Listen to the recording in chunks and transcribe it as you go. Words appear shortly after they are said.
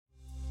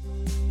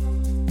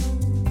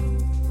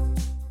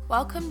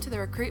Welcome to the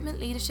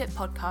Recruitment Leadership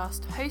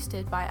Podcast,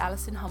 hosted by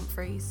Alison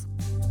Humphreys.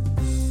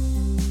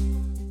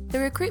 The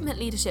Recruitment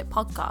Leadership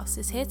Podcast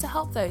is here to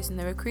help those in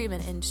the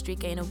recruitment industry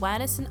gain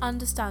awareness and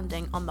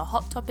understanding on the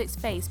hot topics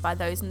faced by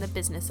those in the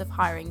business of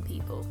hiring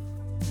people.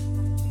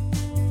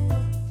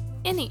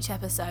 In each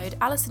episode,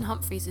 Alison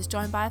Humphreys is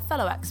joined by a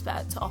fellow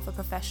expert to offer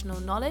professional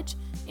knowledge,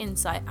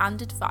 insight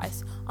and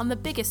advice on the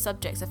biggest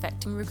subjects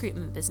affecting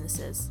recruitment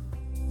businesses.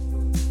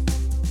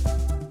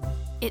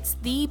 It's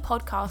the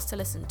podcast to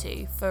listen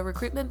to for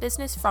recruitment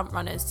business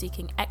frontrunners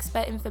seeking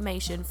expert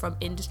information from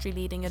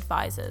industry-leading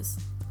advisors.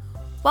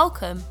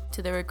 Welcome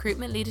to the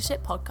Recruitment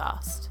Leadership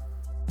Podcast.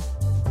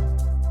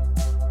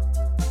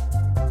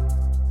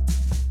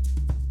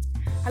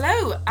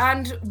 Hello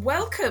and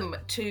welcome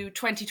to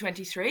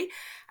 2023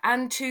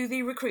 and to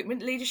the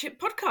Recruitment Leadership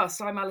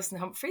Podcast. I'm Alison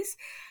Humphreys.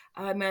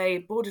 I'm a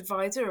board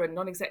advisor and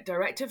non-exec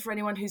director for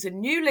anyone who's a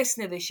new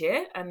listener this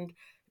year, and it'd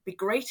be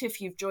great if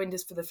you've joined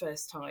us for the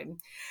first time.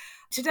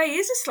 Today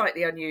is a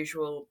slightly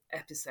unusual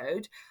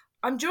episode.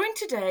 I'm joined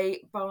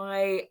today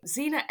by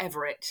Zena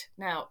Everett.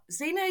 Now,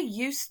 Zena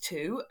used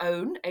to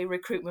own a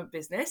recruitment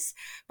business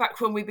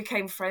back when we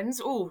became friends,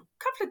 a couple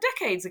of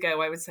decades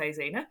ago, I would say,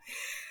 Zena.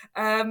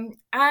 And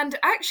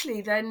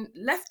actually then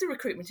left the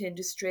recruitment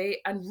industry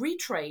and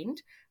retrained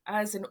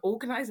as an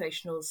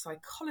organisational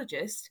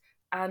psychologist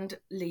and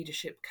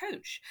leadership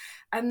coach.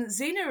 And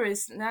Zena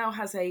now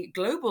has a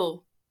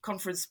global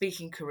conference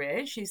speaking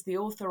career. She's the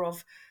author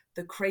of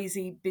The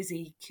Crazy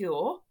Busy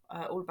Cure,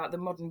 all about the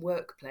modern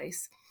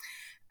workplace.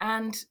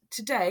 And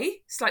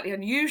today, slightly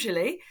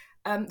unusually,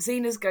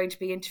 Zena's going to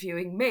be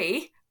interviewing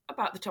me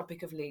about the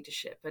topic of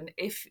leadership. And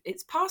if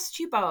it's passed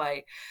you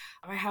by,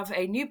 I have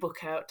a new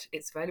book out.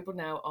 It's available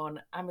now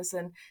on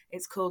Amazon.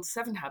 It's called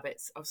 7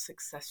 Habits of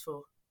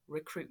Successful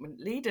Recruitment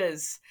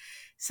Leaders.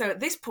 So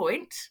at this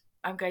point,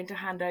 I'm going to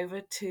hand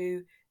over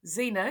to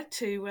Zena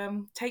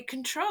to take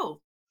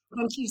control.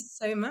 Thank you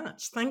so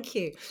much. Thank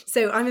you.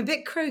 So I'm a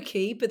bit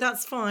croaky, but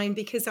that's fine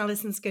because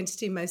Alison's going to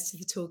do most of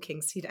the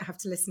talking, so you don't have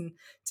to listen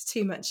to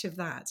too much of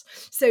that.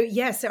 So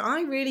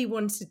I really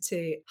wanted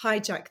to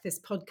hijack this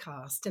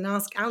podcast and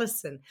ask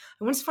Alison.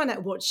 I want to find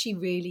out what she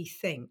really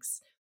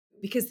thinks,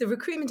 because the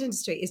recruitment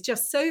industry is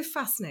just so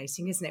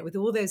fascinating, isn't it, with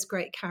all those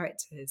great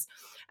characters.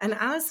 And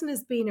Alison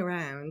has been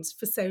around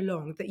for so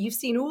long that you've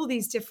seen all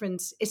these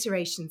different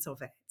iterations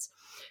of it.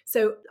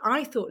 So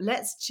I thought,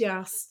 let's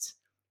just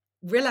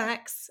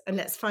relax and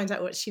let's find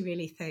out what she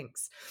really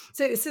thinks.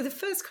 So the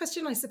first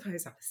question, I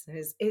suppose,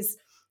 Alison, is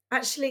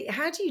actually,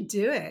 how do you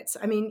do it?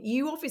 I mean,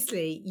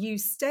 you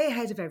stay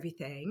ahead of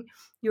everything.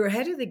 You're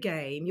ahead of the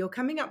game. You're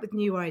coming up with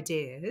new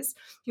ideas.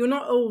 You're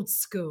not old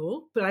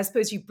school, but I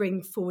suppose you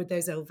bring forward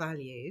those old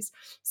values.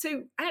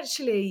 So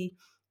actually,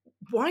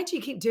 why do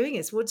you keep doing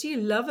this? What do you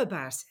love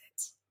about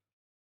it?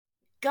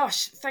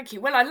 Gosh, thank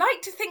you. Well, I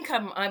like to think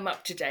I'm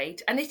up to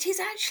date, and it is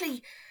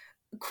actually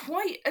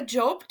quite a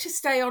job to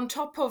stay on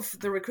top of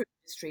the recruitment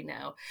industry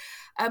now.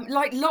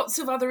 Like lots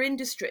of other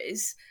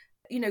industries,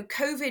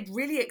 COVID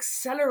really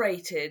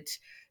accelerated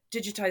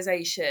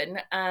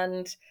digitization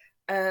and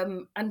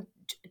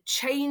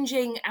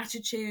changing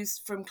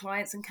attitudes from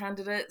clients and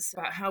candidates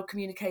about how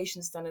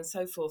communication's done and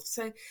so forth.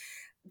 So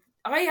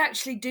I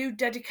actually do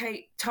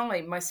dedicate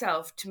time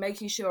myself to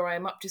making sure I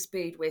am up to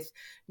speed with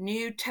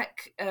new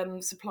tech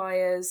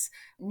suppliers,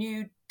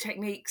 new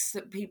techniques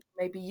that people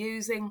may be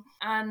using.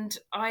 And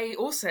I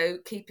also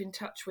keep in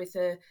touch with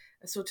a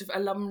sort of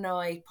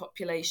alumni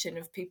population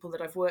of people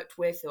that I've worked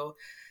with or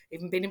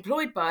even been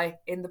employed by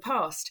in the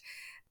past.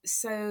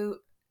 So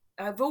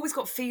I've always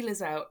got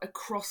feelers out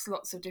across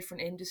lots of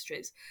different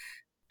industries.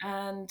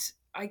 And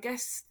I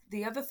guess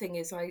the other thing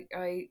is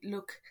I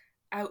look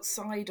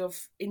outside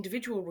of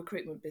individual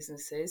recruitment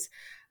businesses.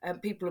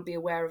 People will be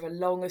aware of a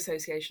long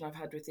association I've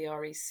had with the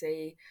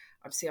REC.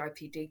 I'm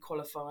CIPD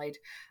qualified,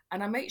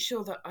 and I make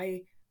sure that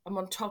I am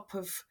on top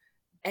of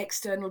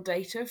external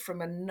data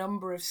from a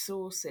number of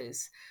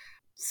sources,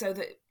 so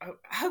that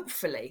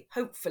hopefully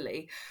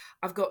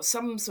I've got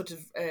some sort of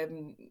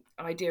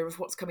idea of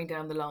what's coming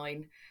down the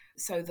line,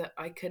 so that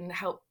I can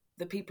help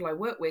the people I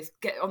work with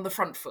get on the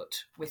front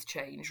foot with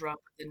change rather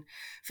than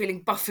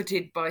feeling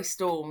buffeted by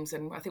storms.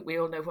 And I think we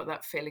all know what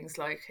that feeling's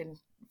like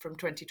from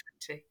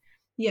 2020.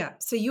 Yeah.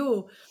 So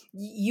you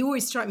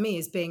always strike me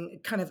as being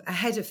kind of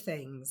ahead of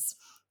things.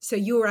 So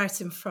you're out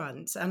in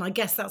front. And I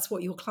guess that's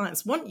what your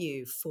clients want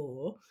you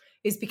for,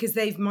 is because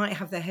they might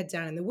have their head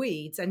down in the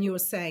weeds and you're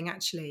saying,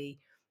 actually,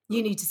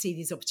 you need to see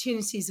these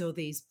opportunities or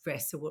these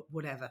risks or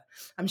whatever.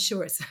 I'm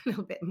sure it's a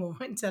little bit more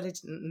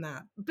intelligent than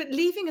that. But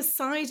leaving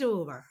aside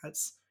all that,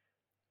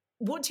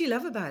 what do you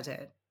love about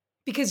it?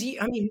 Because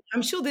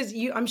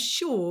I'm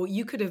sure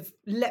you could have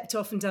leapt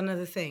off and done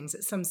other things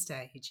at some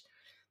stage,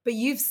 but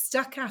you've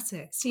stuck at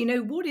it. So,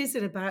 what is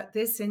it about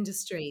this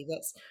industry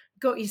that's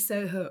got you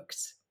so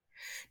hooked?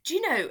 Do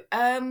you know,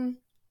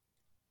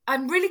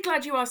 I'm really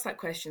glad you asked that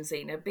question,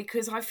 Zena,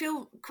 because I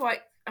feel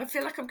like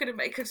I'm going to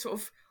make a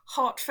sort of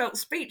heartfelt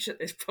speech at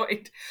this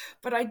point,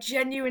 but I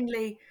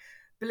genuinely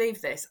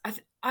believe this.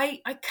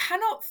 I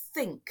cannot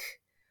think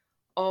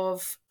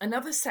of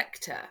another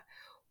sector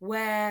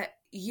where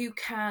you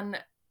can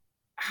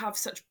have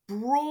such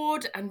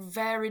broad and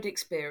varied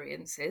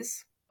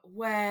experiences,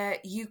 where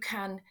you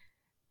can,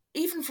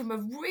 even from a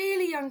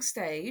really young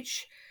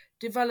stage,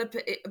 develop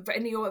it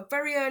in your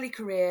very early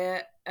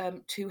career,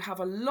 to have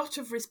a lot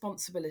of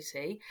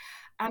responsibility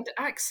and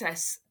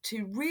access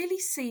to really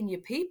senior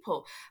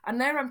people. And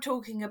there I'm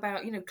talking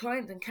about,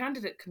 client and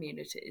candidate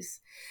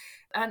communities,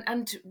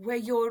 and where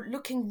you're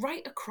looking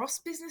right across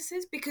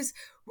businesses, because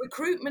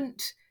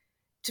recruitment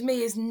to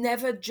me is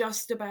never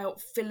just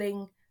about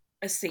filling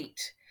a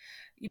seat.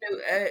 you know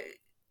uh,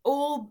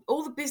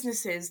 all the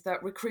businesses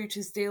that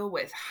recruiters deal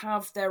with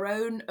have their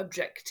own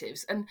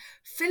objectives, and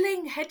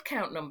filling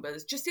headcount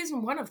numbers just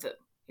isn't one of them.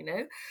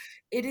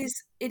 It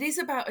is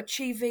about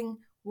achieving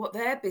what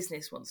their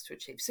business wants to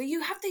achieve. So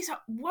you have this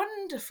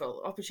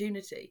wonderful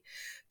opportunity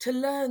to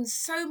learn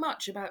so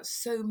much about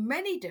so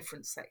many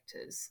different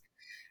sectors.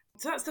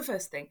 So that's the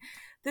first thing.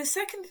 The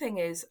second thing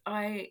is,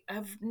 I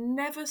have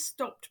never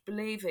stopped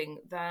believing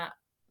that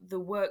the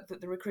work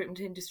that the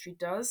recruitment industry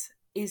does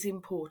is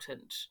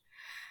important.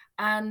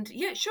 And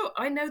yeah, sure,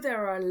 I know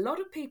there are a lot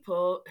of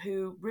people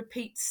who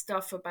repeat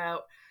stuff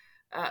about,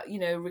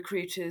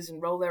 recruiters,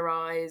 and roll their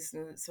eyes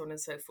and so on and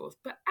so forth.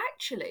 But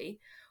actually,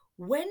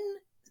 when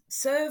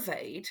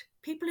surveyed,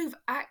 people who've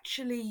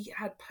actually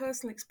had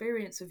personal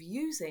experience of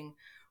using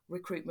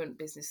recruitment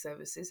business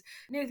services,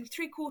 nearly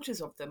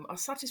 3/4 of them are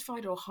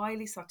satisfied or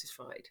highly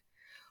satisfied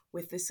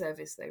with the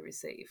service they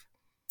receive.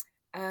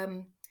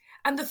 And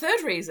the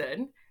third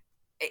reason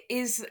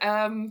is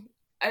a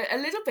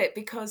little bit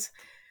because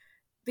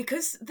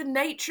the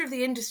nature of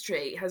the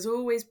industry has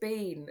always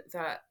been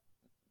that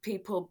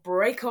people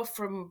break off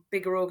from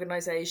bigger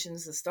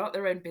organizations and start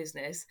their own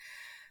business.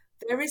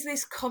 There is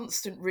this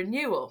constant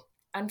renewal.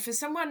 And for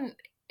someone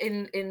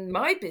in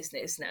my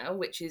business now,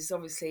 which is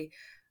obviously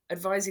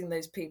advising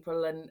those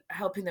people and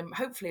helping them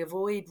hopefully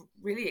avoid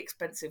really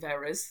expensive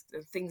errors,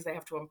 the things they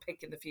have to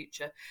unpick in the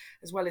future,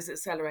 as well as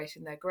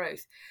accelerating their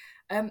growth,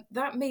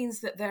 that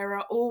means that there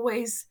are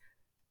always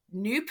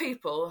new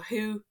people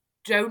who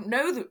don't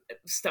know the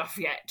stuff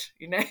yet.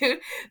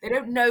 They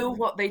don't know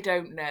what they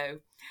don't know.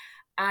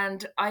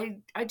 And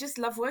I just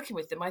love working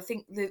with them. I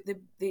think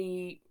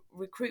the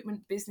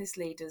recruitment business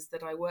leaders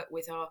that I work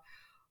with are,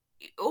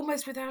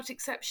 almost without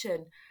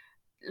exception,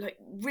 like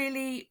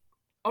really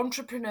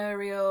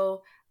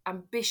entrepreneurial,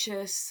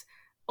 ambitious,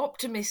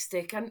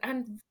 optimistic,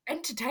 and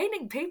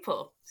entertaining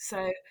people.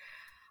 So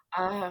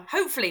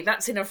hopefully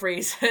that's enough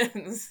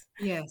reasons.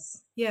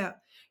 Yes. Yeah.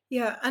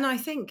 Yeah. And I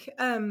think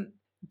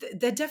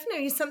there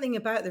definitely is something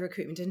about the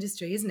recruitment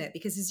industry, isn't it?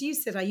 Because as you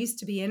said, I used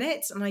to be in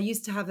it, and I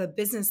used to have a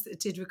business that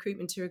did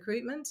recruitment to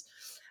recruitment.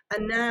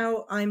 And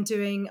now I'm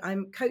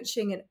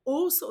coaching in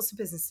all sorts of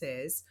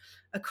businesses,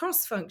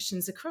 across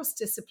functions, across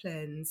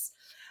disciplines.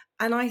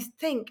 And I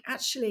think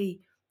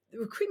actually the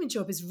recruitment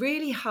job is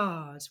really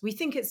hard. We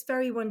think it's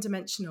very one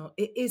dimensional.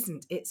 It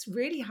isn't. It's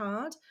really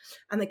hard.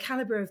 And the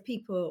caliber of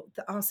people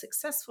that are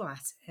successful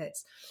at it,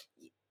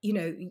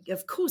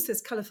 of course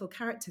there's colorful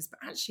characters, but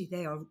actually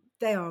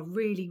they are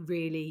really,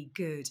 really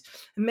good.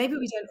 And maybe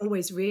we don't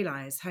always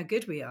realize how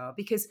good we are,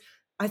 because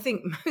I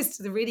think most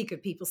of the really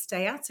good people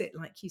stay at it,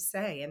 like you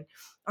say. And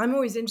I'm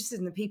always interested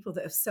in the people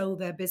that have sold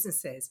their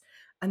businesses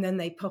and then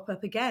they pop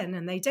up again,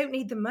 and they don't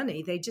need the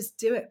money. They just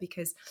do it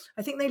because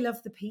I think they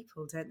love the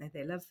people, don't they?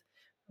 They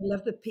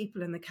love the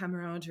people and the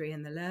camaraderie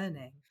and the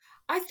learning.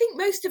 I think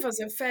most of us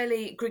are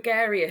fairly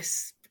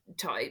gregarious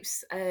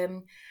types.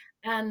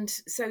 And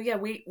so, yeah,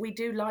 we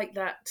do like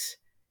that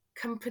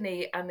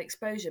company and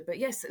exposure. But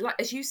yes, like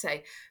as you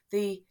say,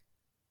 the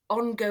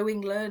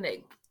ongoing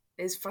learning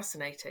is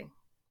fascinating.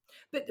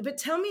 But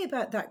tell me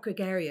about that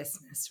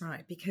gregariousness,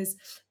 right? Because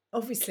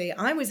obviously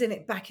I was in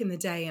it back in the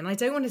day, and I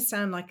don't want to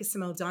sound like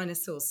some old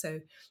dinosaur, so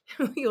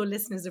your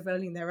listeners are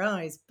rolling their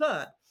eyes.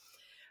 But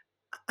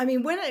I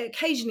mean,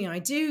 occasionally I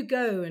do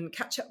go and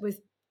catch up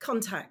with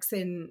contacts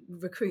in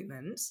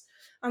recruitment,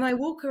 and I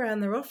walk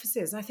around their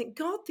offices, and I think,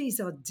 God, these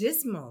are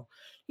dismal.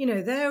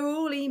 They're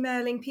all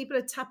emailing, people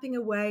are tapping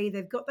away,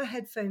 they've got their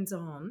headphones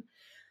on.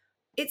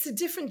 It's a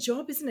different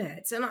job, isn't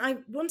it? And I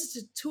wanted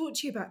to talk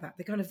to you about that,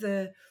 the kind of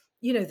the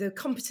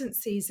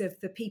competencies of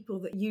the people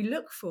that you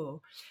look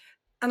for.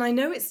 And I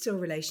know it's still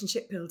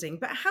relationship building,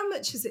 but how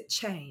much has it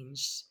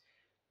changed?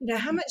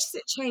 How much has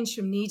it changed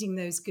from needing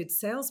those good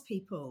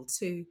salespeople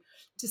to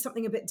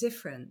something a bit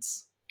different?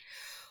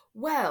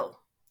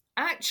 Well,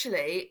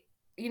 actually,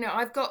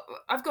 I've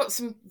got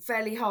some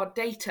fairly hard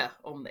data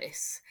on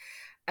this.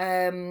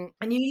 I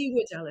knew you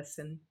would,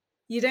 Alison.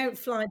 You don't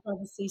fly by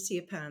the seat of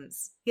your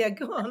pants. Yeah,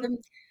 go on. Um,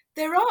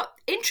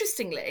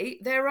 interestingly,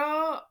 there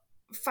are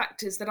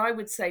factors that I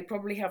would say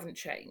probably haven't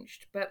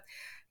changed. But,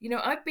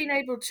 I've been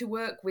able to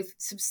work with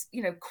some,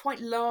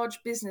 quite large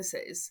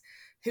businesses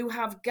who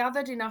have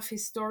gathered enough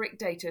historic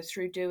data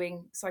through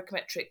doing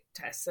psychometric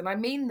tests. And I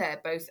mean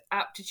there both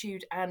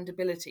aptitude and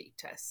ability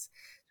tests.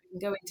 We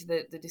can go into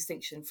the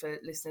distinction for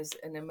listeners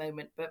in a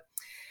moment. But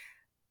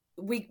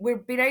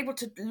we've been able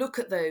to look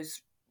at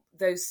those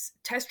those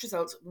test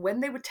results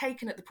when they were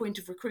taken at the point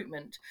of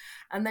recruitment,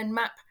 and then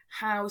map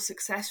how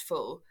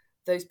successful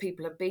those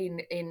people have been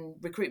in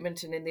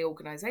recruitment and in the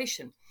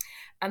organisation,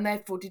 and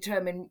therefore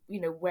determine,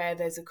 where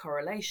there's a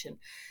correlation.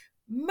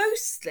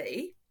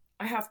 Mostly,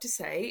 I have to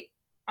say,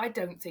 I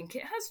don't think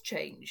it has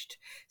changed.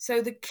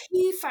 So the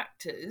key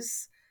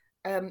factors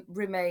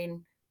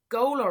remain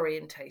goal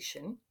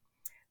orientation,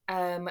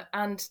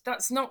 and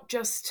that's not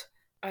just,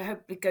 I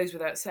hope it goes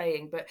without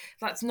saying, but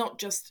that's not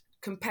just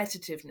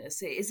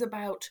competitiveness. It is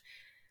about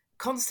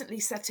constantly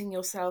setting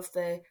yourself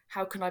the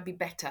how can I be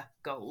better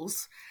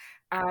goals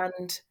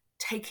and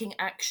taking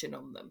action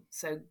on them.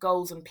 So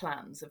goals and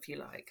plans, if you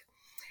like.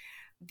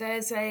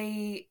 There's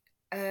a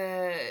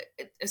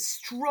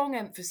strong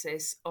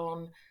emphasis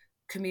on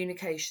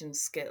communication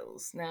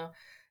skills. Now,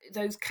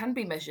 those can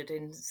be measured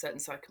in certain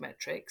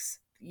psychometrics.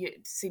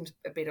 It seems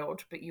a bit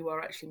odd, but you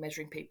are actually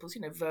measuring people's,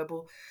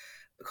 verbal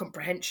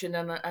comprehension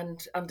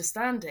and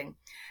understanding.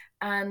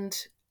 And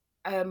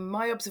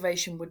my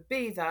observation would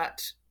be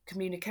that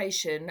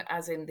communication,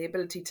 as in the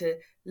ability to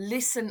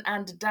listen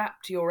and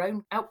adapt to your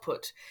own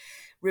output,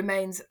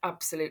 remains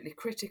absolutely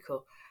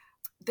critical.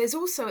 There's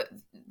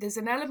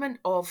an element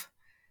of,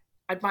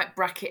 I might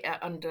bracket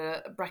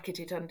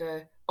it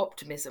under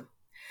optimism.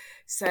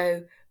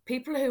 So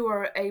people who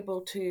are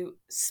able to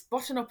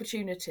spot an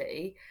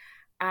opportunity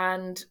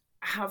and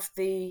have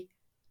the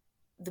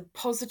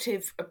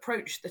positive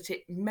approach that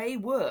it may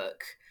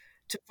work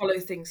to follow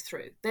things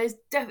through. There's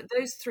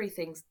those three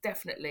things,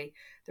 definitely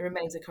there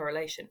remains a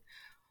correlation.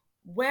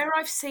 Where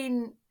I've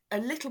seen a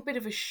little bit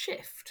of a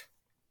shift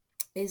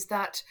is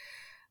that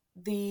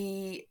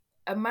the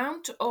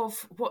amount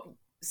of what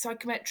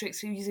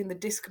psychometrics who are using the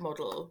DISC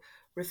model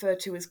refer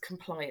to as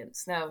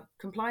compliance. Now,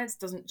 compliance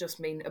doesn't just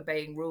mean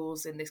obeying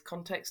rules in this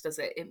context, does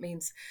it? It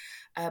means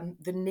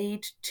the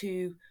need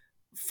to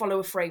follow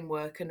a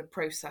framework and a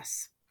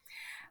process.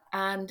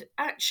 And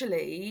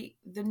actually,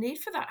 the need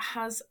for that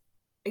has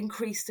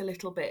increased a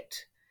little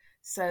bit.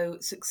 So,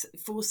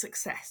 for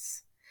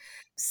success.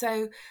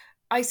 So,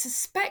 I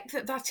suspect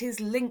that is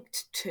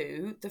linked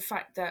to the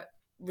fact that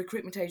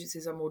recruitment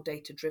agencies are more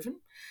data driven,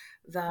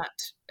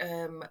 that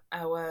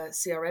our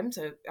CRMs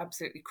are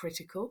absolutely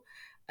critical,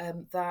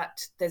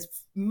 that there's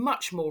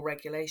much more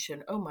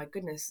regulation. Oh my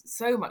goodness,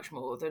 so much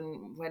more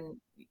than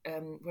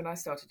when I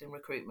started in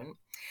recruitment.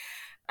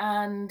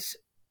 And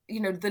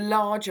the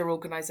larger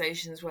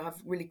organizations will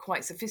have really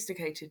quite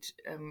sophisticated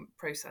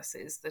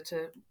processes that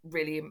are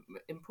really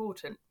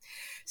important.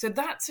 So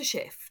that's a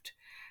shift.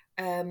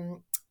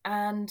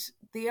 And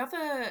the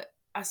other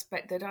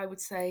aspect that I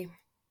would say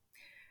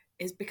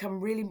is become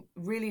really,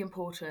 really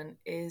important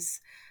is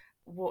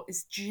what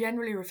is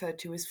generally referred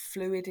to as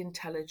fluid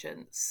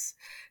intelligence.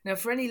 Now,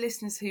 for any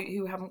listeners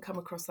who haven't come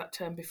across that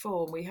term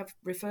before, we have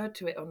referred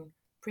to it on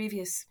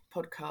previous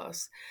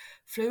podcasts.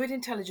 Fluid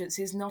intelligence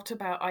is not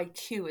about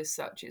IQ as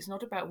such. It's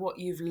not about what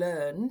you've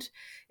learned.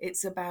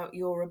 It's about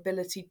your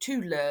ability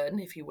to learn,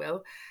 if you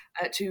will,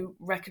 to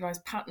recognize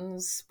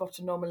patterns, spot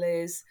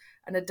anomalies,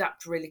 and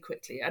adapt really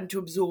quickly, and to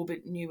absorb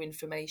new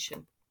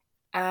information.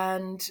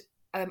 And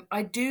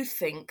I do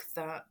think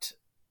that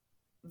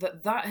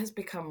has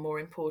become more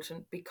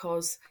important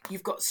because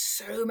you've got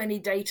so many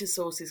data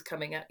sources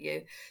coming at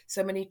you,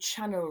 so many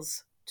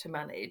channels to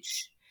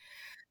manage.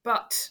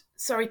 But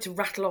sorry to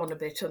rattle on a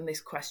bit on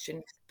this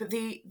question, but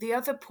the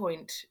other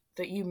point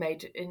that you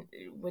made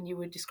when you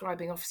were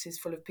describing offices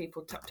full of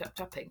people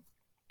tapping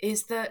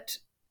is that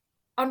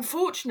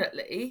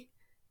unfortunately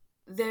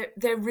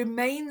there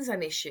remains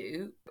an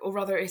issue, or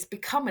rather it's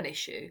become an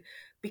issue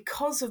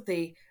because of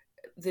the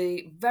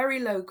very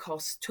low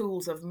cost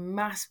tools of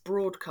mass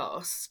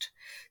broadcast.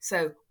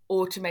 So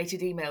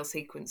automated email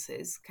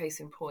sequences,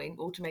 case in point,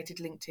 automated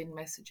LinkedIn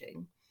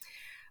messaging.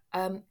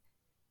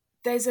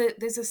 There's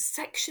a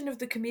section of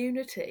the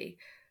community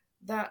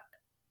that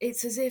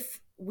it's as if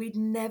we'd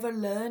never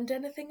learned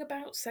anything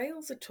about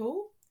sales at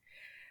all.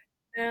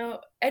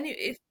 Now,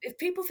 if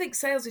people think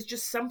sales is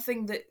just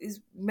something that is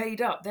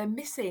made up, they're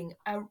missing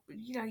a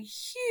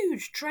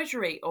huge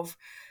treasury of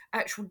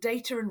actual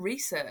data and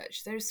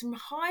research. There's some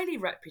highly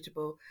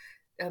reputable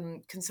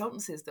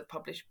consultancies that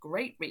publish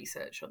great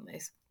research on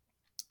this,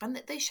 and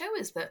that they show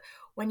us that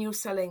when you're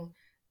selling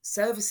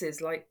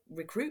services like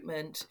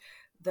recruitment,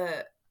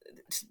 the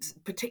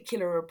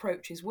particular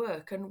approaches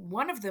work, and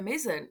one of them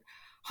isn't,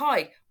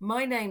 "Hi,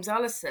 my name's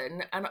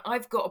Alison, and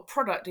I've got a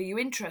product. Are you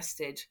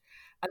interested?"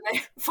 And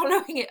they're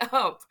following it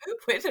up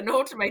with an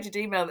automated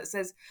email that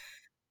says,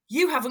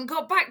 "You haven't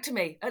got back to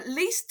me. At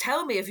least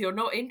tell me if you're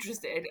not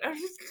interested."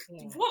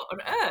 Yeah. What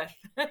on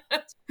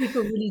earth?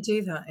 People really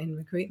do that in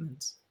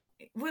recruitment.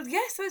 Well,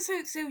 yes.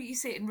 So you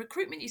see it in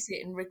recruitment. You see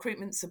it in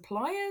recruitment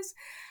suppliers,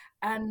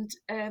 and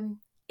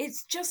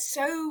it's just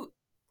so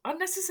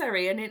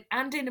unnecessary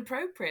and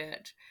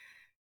inappropriate.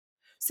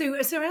 So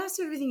out of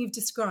everything you've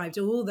described,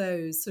 all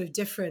those sort of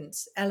different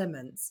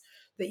elements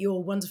that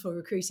your wonderful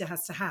recruiter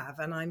has to have,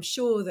 and I'm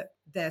sure that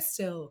there's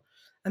still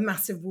a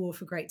massive war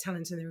for great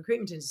talent in the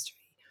recruitment industry,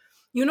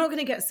 you're not going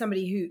to get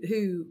somebody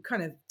who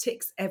kind of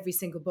ticks every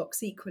single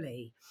box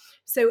equally.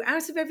 So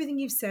out of everything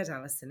you've said,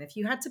 Alison, if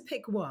you had to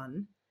pick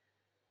one,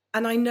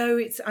 and I know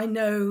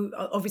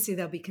obviously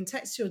there'll be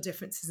contextual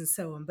differences and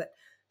so on, but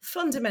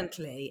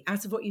fundamentally,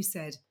 out of what you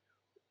said,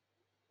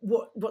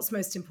 what's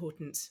most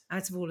important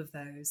out of all of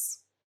those?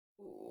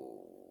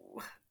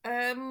 Ooh,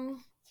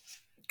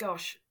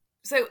 gosh.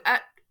 So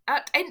at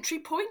entry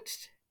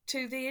point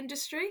to the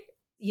industry?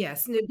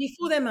 Yes. No,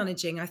 before they're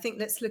managing, I think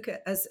let's look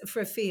at as for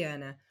a fee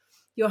earner.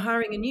 You're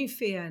hiring a new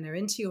fee earner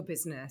into your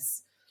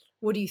business.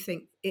 What do you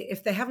think?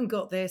 If they haven't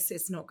got this,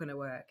 it's not going to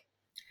work.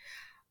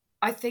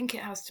 I think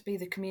it has to be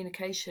the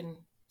communication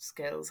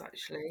skills,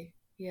 actually.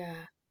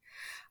 Yeah.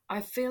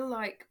 I feel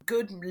like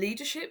good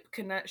leadership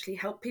can actually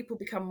help people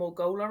become more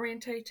goal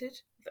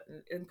orientated,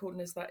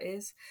 important as that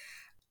is.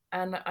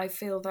 And I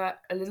feel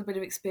that a little bit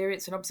of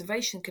experience and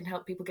observation can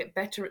help people get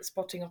better at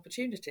spotting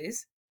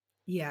opportunities.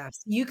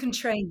 Yes, you can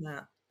train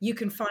that. You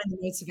can find the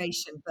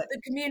motivation, but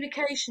The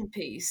communication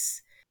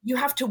piece, you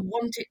have to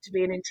want it to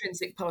be an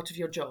intrinsic part of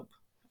your job.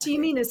 do you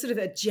mean a sort of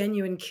a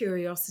genuine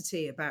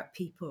curiosity about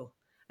people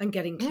and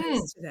getting Mm.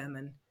 close to them?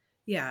 And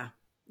yeah,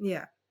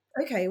 yeah.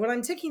 Okay, well,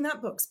 I'm ticking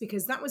that box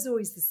because that was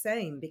always the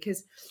same.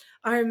 Because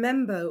I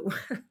remember,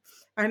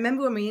 I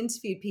remember when we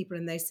interviewed people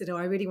and they said, "Oh,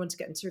 I really want to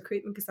get into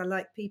recruitment because I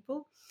like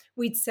people."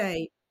 We'd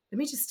say, "Let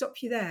me just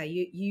stop you there.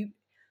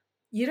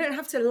 You don't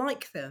have to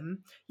like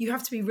them. You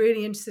have to be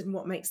really interested in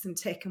what makes them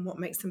tick and what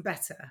makes them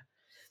better."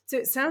 So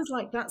it sounds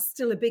like that's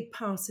still a big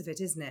part of it,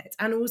 isn't it?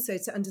 And also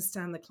to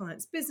understand the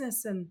client's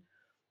business and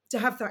to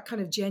have that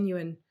kind of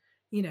genuine,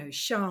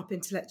 sharp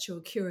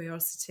intellectual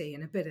curiosity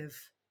and a bit of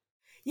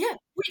Yeah,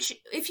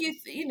 which if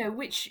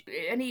which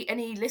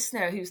any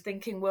listener who's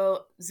thinking,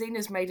 well,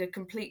 Zena's made a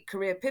complete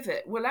career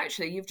pivot. Well,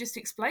 actually, you've just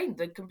explained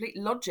the complete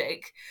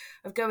logic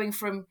of going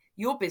from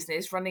your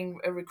business, running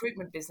a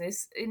recruitment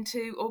business,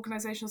 into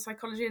organizational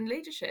psychology and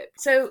leadership.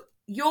 So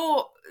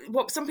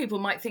what some people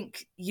might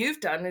think you've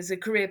done is a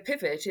career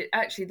pivot. It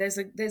actually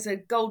there's a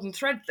golden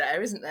thread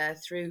there, isn't there,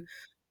 through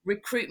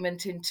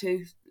recruitment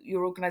into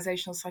your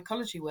organizational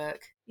psychology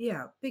work.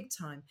 yeah, big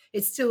time.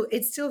 It's still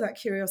that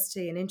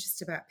curiosity and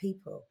interest about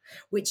people,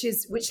 which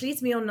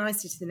leads me on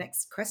nicely to the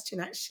next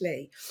question,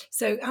 actually.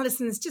 So,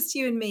 Alison, it's just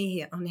you and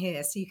me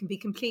here, so you can be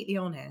completely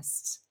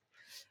honest.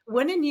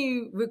 When a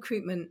new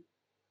recruitment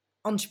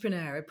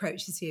entrepreneur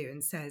approaches you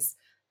and says,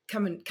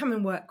 come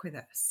and work with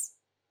us,"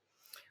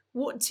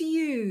 what do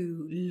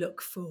you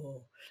look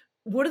for?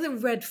 What are the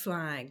red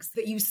flags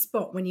that you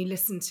spot when you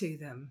listen to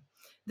them?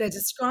 They're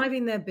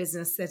describing their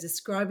business, they're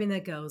describing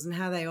their goals and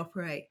how they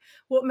operate.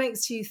 What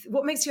makes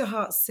your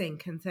heart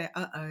sink and say,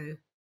 "Uh-oh"?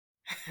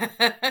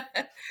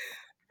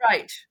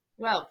 Right.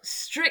 Well,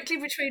 strictly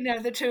between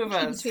the two of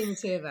us. Between the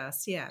two of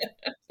us, yeah.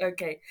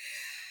 Okay.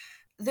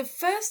 The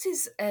first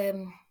is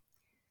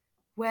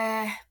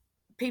where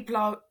people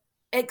are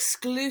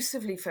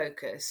exclusively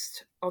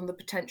focused on the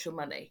potential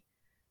money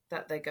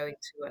that they're going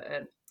to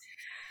earn.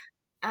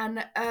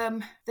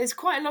 And there's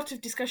quite a lot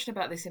of discussion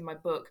about this in my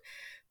book,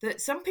 that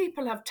some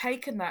people have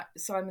taken that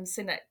Simon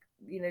Sinek,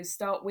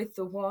 start with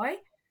the why.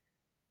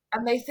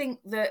 And they think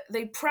that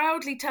they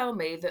proudly tell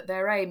me that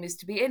their aim is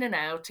to be in and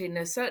out in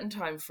a certain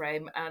time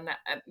frame and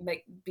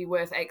be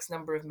worth X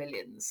number of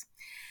millions.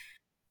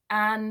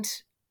 And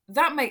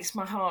that makes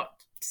my heart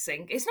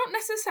sink. It's not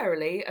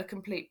necessarily a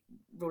complete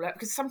rule out,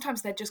 because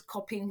sometimes they're just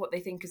copying what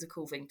they think is a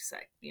cool thing to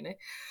say,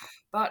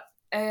 But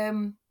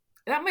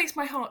that makes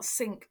my heart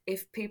sink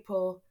if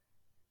people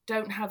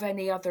don't have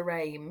any other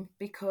aim,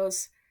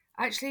 because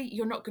actually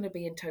you're not going to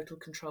be in total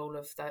control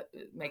of that,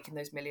 making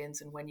those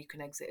millions and when you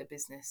can exit a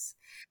business.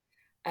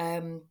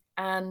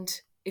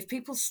 And if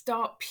people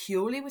start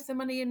purely with the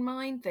money in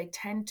mind, they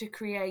tend to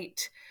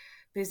create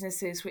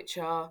businesses which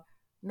are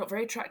not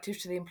very attractive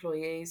to the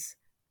employees,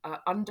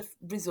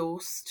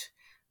 under-resourced,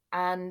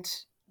 and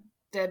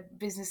they're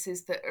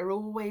businesses that are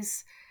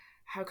always,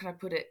 how can I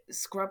put it,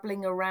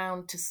 scrabbling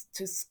around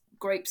to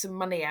scrape some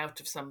money out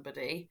of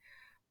somebody,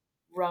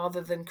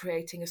 rather than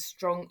creating a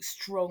strong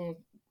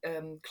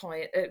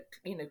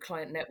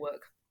client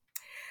network.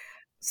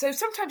 So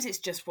sometimes it's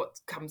just what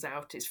comes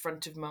out, it's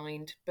front of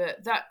mind,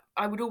 but that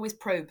I would always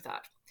probe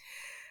that.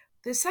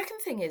 The second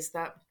thing is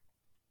that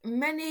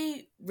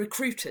many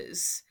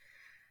recruiters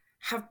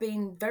have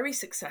been very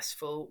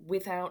successful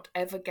without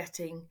ever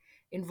getting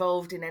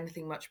involved in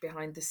anything much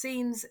behind the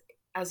scenes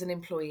as an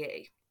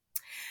employee.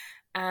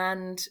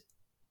 And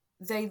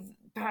they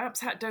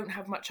perhaps don't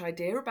have much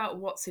idea about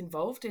what's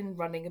involved in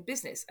running a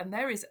business. And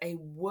there is a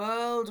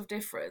world of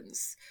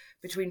difference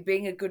between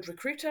being a good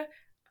recruiter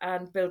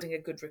and building a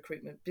good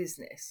recruitment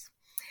business.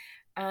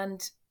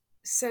 And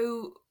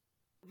so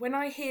when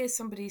I hear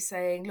somebody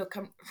saying, look,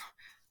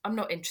 I'm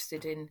not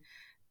interested in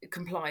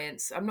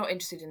compliance, I'm not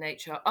interested in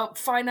HR,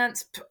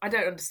 finance, I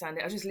don't understand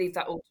it, I just leave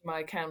that all to my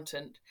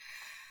accountant,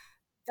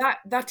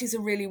 that is a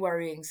really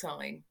worrying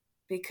sign,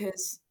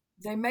 because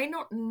they may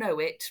not know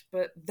it,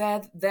 but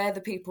they're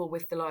the people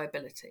with the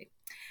liability.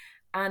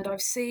 And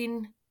I've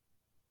seen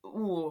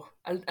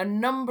a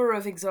number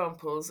of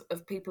examples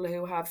of people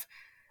who have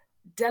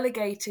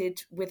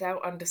delegated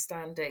without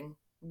understanding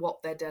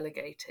what they're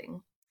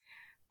delegating,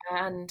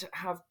 and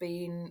have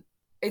been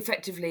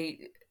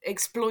effectively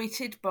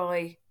exploited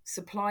by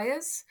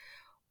suppliers,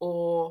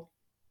 or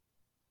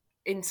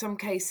in some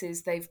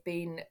cases they've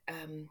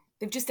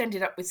just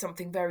ended up with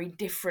something very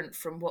different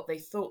from what they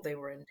thought they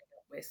were ending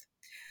up with,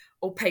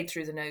 or paid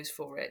through the nose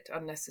for it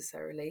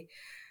unnecessarily,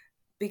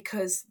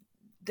 because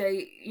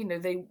they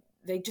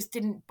just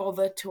didn't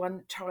bother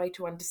to try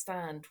to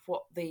understand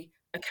what the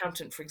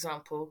accountant, for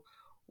example,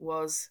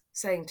 was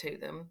saying to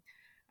them.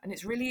 And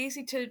it's really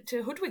easy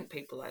to hoodwink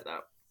people like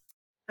that.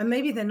 And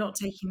maybe they're not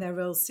taking their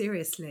role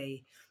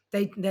seriously.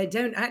 They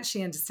don't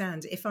actually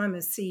understand, if I'm a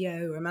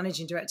CEO or a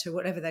managing director or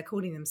whatever they're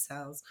calling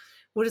themselves,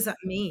 what does that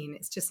mean?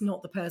 It's just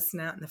not the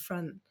person out in the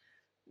front.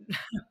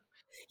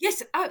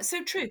 Yes,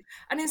 so true.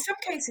 And in some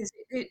cases,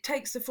 it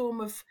takes the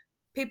form of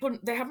people,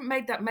 they haven't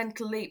made that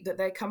mental leap that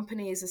their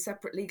company is a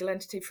separate legal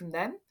entity from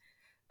them,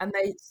 and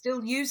they're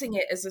still using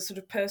it as a sort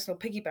of personal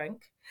piggy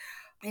bank.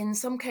 In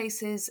some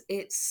cases,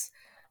 it's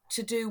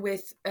to do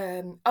with,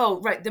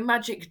 the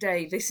magic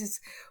day. This is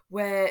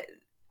where,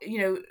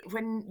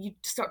 when you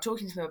start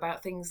talking to them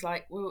about things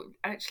like, well,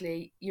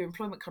 actually, your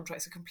employment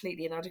contracts are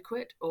completely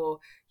inadequate, or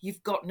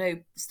you've got no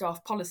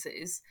staff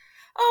policies.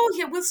 Oh,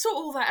 yeah, we'll sort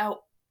all that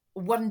out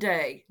one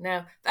day.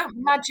 Now, that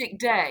magic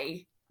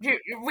day,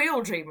 we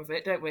all dream of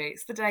it, don't we?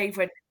 It's the day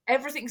when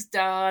everything's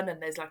done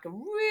and there's like a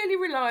really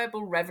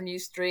reliable revenue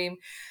stream,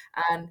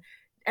 and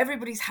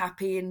everybody's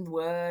happy in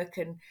work,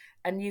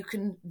 and you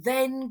can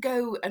then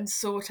go and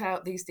sort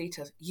out these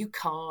details. You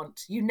can't.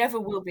 You never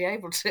will be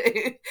able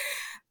to.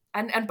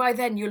 And by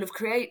then you'll have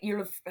created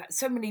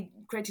so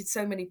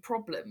many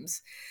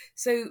problems.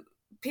 So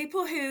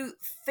people who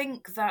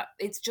think that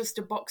it's just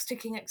a box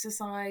ticking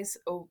exercise,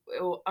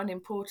 or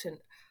unimportant,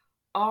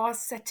 are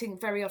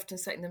very often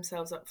setting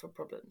themselves up for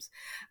problems.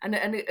 And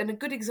a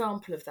good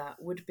example of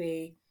that would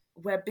be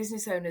where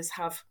business owners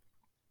have,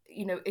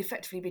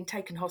 effectively been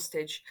taken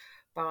hostage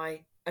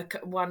by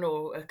one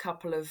or a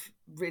couple of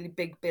really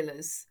big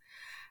billers,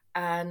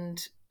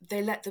 and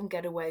they let them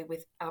get away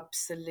with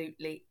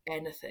absolutely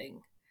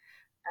anything.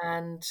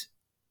 And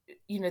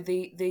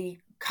the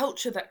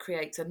culture that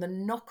creates and the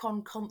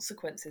knock-on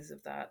consequences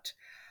of that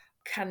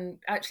can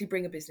actually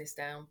bring a business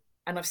down.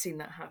 And I've seen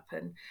that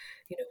happen,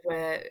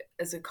 where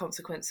as a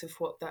consequence of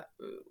what that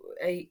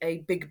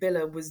a big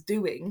biller was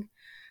doing,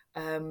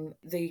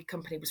 the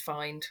company was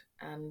fined,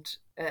 and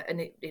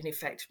it in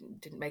effect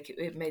it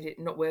made it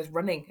not worth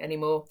running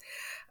anymore.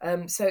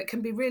 So it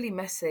can be really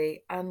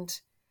messy, and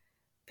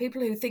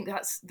people who think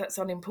that's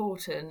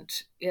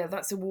unimportant, yeah,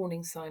 that's a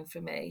warning sign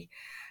for me.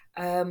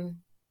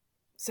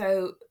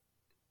 So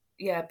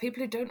yeah,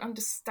 people who don't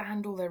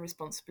understand all their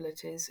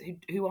responsibilities,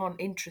 who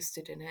aren't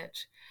interested in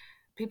it,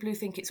 people who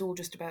think it's all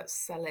just about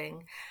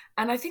selling.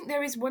 And I think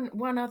there is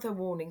one other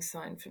warning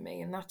sign for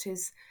me, and that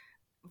is,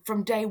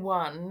 from day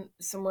one,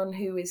 someone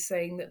who is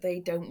saying that they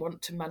don't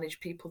want to manage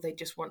people, they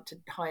just want to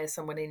hire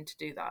someone in to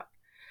do that.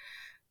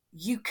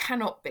 You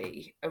cannot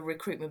be a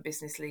recruitment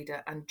business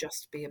leader and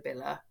just be a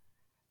biller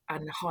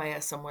and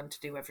hire someone to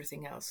do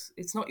everything else.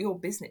 It's not your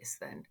business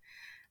then,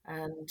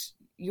 and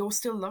you're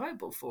still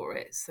liable for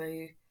it.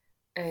 So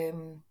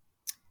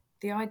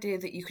the idea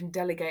that you can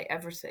delegate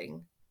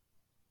everything,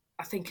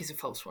 I think, is a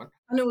false one.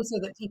 And also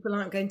that people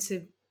aren't going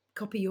to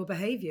copy your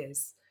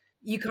behaviors.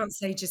 You can't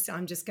say,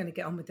 I'm just going to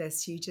get on with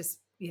this. You just,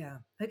 yeah,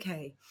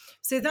 okay.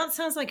 So that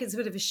sounds like it's a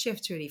bit of a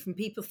shift, really, from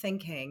people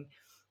thinking,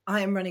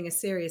 I am running a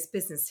serious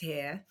business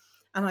here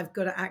and I've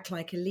got to act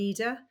like a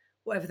leader,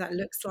 whatever that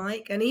looks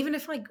like. And even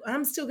if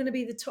I'm still going to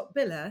be the top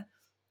biller,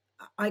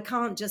 I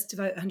can't just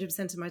devote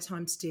 100% of my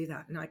time to do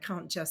that. And I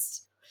can't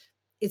just,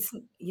 it's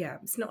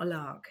not a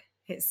lark.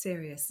 It's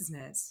serious, isn't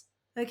it?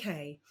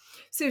 Okay.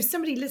 So if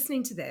somebody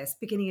listening to this,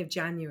 beginning of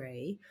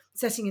January,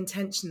 setting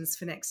intentions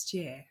for next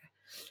year,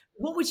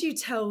 what would you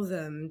tell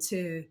them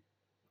to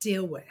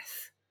deal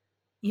with?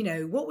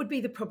 What would be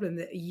the problem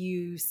that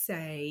you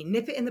say,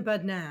 nip it in the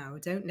bud now,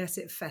 don't let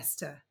it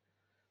fester?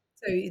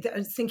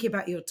 So thinking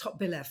about your top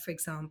biller, for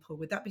example,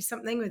 would that be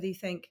something, or do you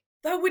think?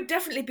 That would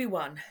definitely be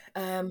one.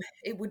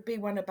 It would be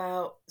one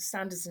about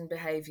standards and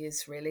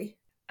behaviours, really.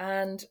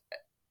 And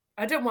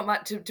I don't want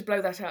that to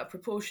blow that out of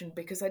proportion,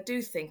 because I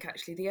do think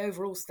actually the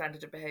overall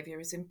standard of behaviour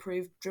has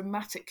improved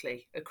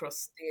dramatically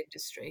across the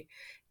industry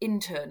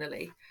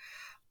internally.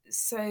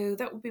 So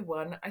that would be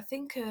one. I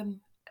think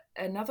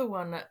another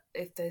one,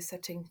 if they're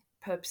setting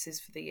purposes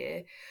for the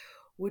year,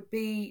 would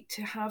be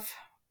to have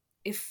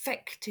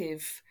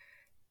effective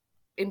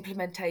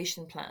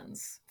implementation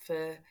plans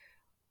for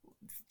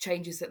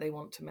changes that they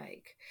want to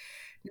make.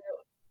 Now,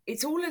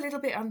 it's all a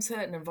little bit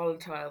uncertain and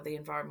volatile, the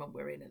environment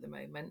we're in at the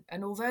moment.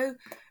 And although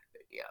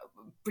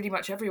pretty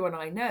much everyone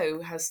I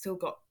know has still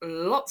got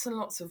lots and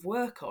lots of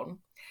work on,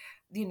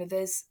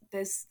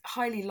 there's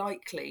highly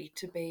likely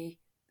to be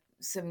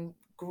some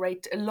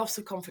great loss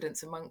of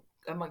confidence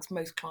amongst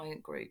most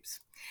client groups.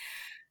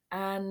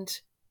 And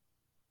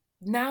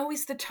now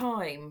is the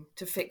time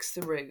to fix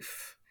the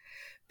roof,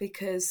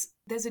 because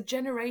there's a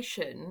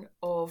generation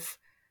of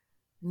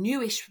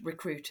newish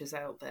recruiters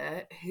out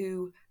there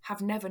who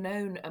have never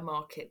known a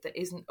market that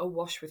isn't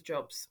awash with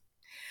jobs.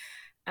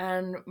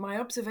 And my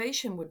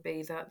observation would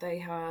be that they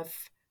have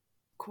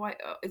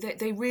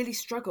they really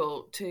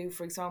struggle to,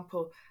 for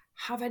example,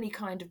 have any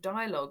kind of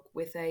dialogue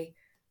with a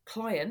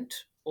client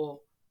or,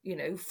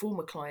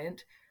 former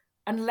client,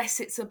 unless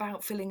it's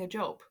about filling a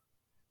job.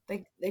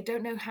 They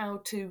don't know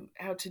how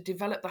to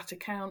develop that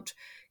account,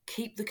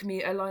 keep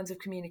the lines of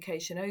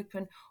communication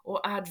open, or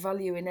add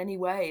value in any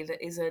way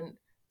that isn't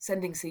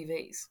sending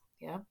CVs.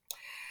 Yeah,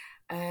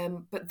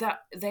 but that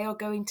they are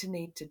going to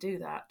need to do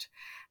that,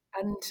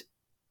 and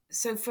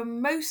so for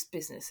most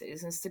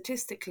businesses, and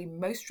statistically,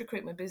 most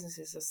recruitment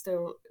businesses are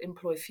still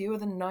employ fewer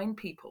than 9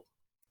 people.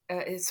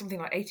 It's something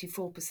like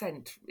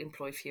 84%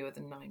 employ fewer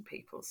than 9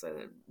 people. So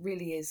it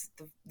really is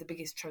the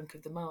biggest chunk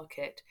of the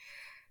market.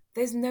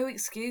 There's no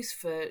excuse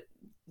for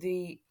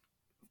the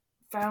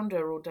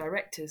founder or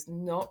directors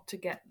not to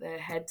get their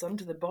heads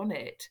under the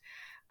bonnet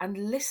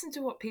and listen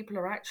to what people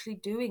are actually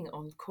doing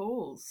on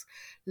calls.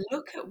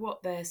 Look at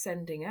what they're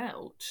sending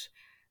out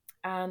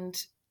and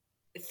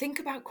think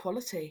about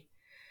quality,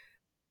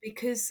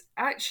 because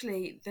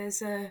actually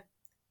there's a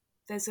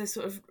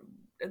sort of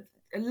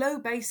a low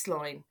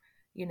baseline,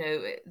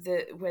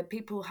 where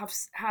people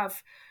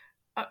have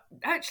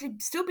actually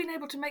still been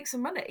able to make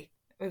some money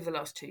over the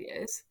last 2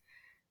 years.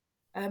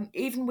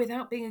 Even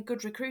without being a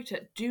good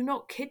recruiter. Do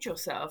not kid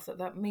yourself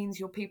that means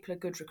your people are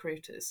good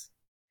recruiters.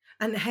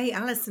 And hey,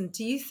 Alison,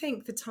 do you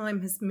think the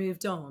time has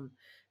moved on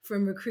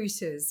from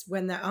recruiters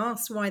when they're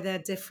asked why they're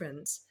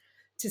different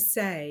to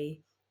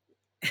say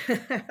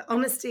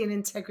honesty and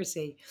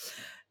integrity?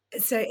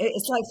 So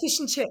it's like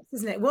fish and chips,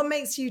 isn't it? What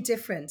makes you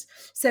different?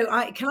 So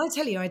can I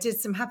tell you, I did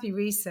some happy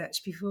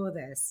research before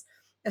this.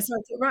 And so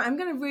I thought, right, I'm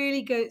going to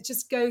really go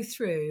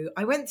through.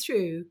 I went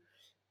through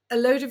a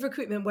load of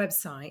recruitment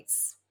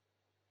websites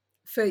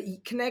for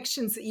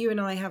connections that you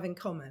and I have in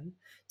common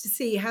to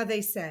see how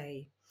they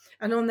say.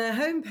 And on their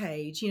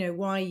homepage,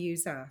 why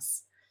use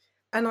us?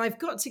 And I've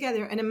got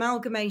together an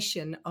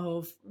amalgamation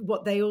of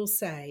what they all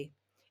say.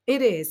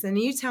 It is, and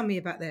you tell me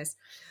about this.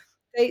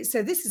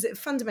 So this is it.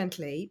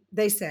 Fundamentally,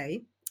 they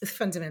say, the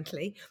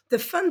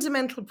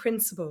fundamental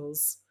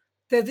principles.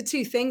 They're the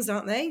two things,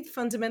 aren't they?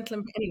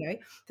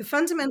 The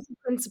fundamental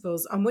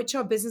principles on which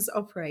our business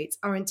operates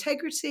are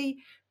integrity,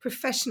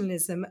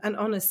 professionalism, and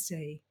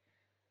honesty.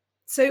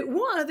 So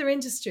what other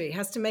industry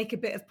has to make a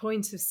bit of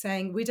point of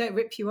saying we don't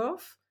rip you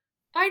off?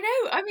 I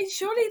know. I mean,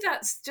 surely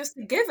that's just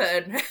a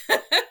given.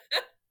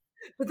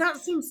 But that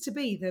seems to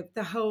be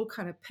the whole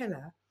kind of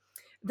pillar.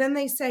 Then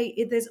they say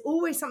there's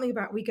always something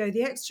about we go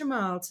the extra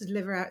mile to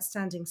deliver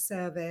outstanding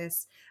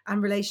service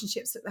and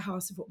relationships at the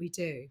heart of what we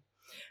do.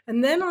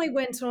 And then I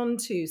went on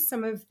to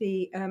some of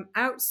the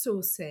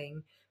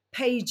outsourcing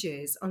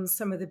pages on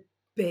some of the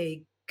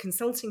big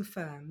consulting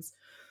firms.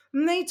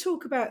 And they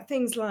talk about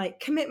things like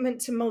commitment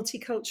to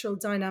multicultural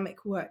dynamic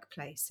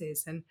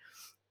workplaces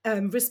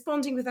and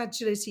responding with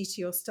agility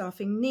to your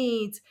staffing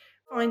needs,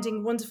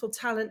 finding wonderful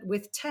talent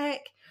with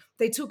tech.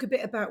 They talk a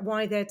bit about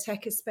why their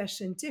tech is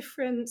special and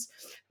different,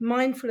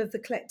 mindful of the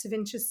collective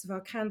interests of our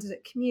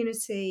candidate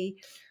community.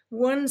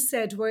 One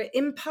said, we're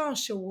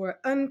impartial, we're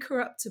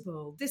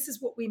uncorruptible. This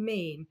is what we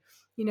mean.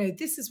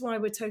 This is why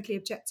we're totally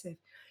objective.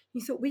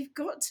 You thought, we've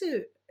got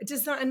to,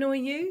 does that annoy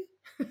you?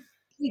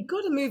 We've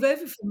got to move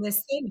over from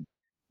this thing.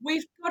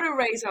 We've got to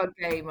raise our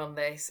game on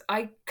this.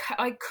 I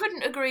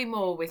couldn't agree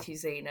more with you,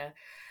 Zena.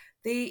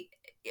 And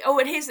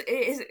I'll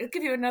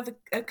give you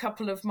a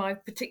couple of my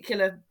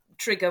particular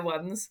trigger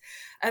ones.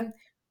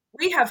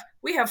 We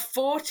have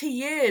 40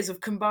 years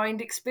of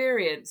combined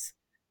experience.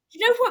 Do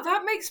you know what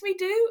that makes me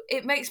do?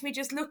 It makes me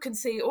just look and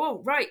see,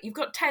 oh, right, you've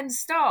got 10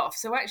 staff.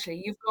 So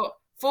actually you've got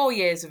 4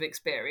 years of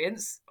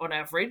experience on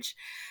average.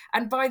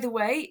 And by the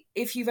way,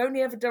 if you've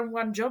only ever done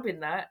one job in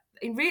that,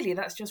 really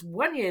that's just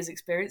 1 year's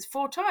experience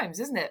 4 times,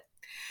 isn't it?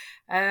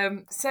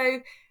 So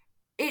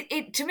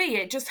it to me,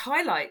 it just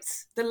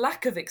highlights the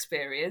lack of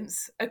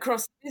experience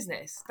across the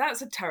business.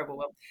 That's a terrible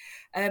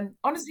one.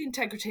 Honesty,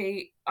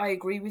 integrity, I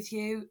agree with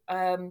you.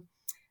 And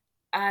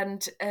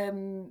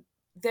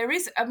there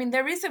is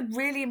a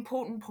really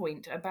important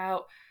point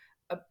about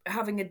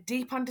having a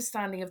deep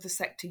understanding of the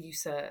sector you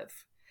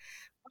serve.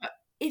 But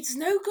it's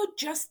no good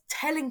just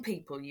telling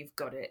people you've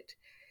got it.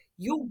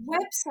 Your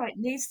website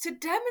needs to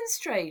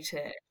demonstrate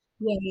it.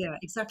 Yeah,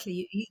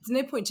 exactly.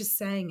 There's no point just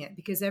saying it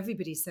because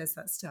everybody says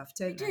that stuff,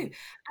 don't they? Do.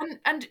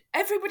 And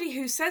everybody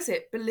who says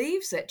it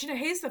believes it. Do you know,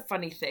 here's the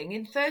funny thing.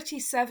 In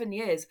 37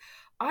 years,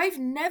 I've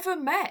never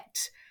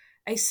met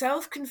a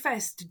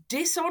self-confessed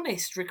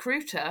dishonest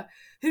recruiter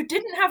who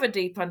didn't have a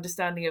deep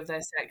understanding of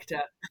their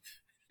sector.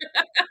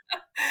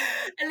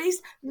 At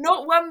least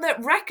not one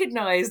that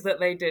recognised that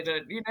they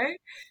didn't,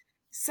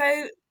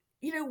 So,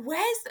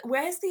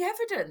 where's the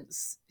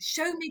evidence?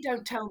 Show me,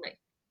 don't tell me.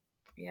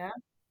 Yeah,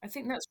 I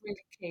think that's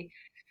really key.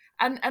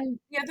 And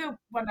the other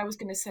one I was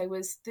going to say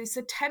was this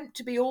attempt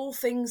to be all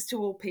things to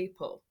all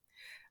people.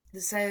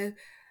 So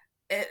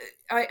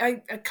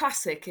a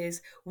classic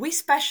is we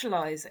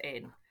specialise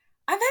in,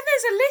 And then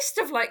there's a list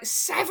of like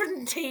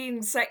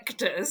 17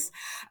 sectors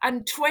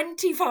and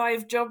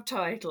 25 job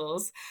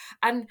titles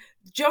and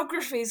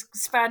geographies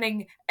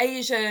spanning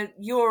Asia,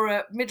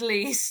 Europe, Middle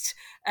East.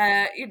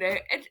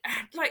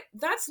 Like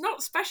that's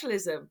not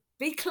specialism.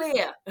 Be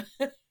clear.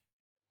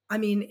 I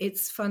mean,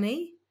 it's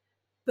funny,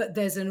 but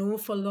there's an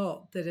awful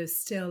lot that is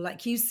still,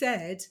 like you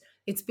said,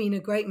 it's been a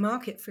great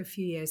market for a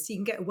few years. So you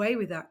can get away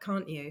with that,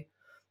 can't you?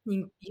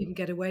 You can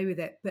get away with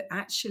it. But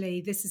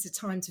actually, this is a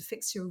time to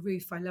fix your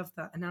roof. I love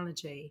that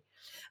analogy.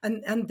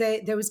 And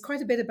there was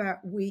quite a bit about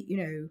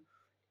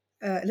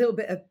a little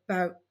bit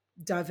about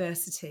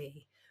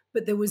diversity,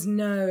 but there was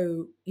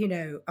no,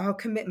 our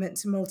commitment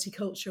to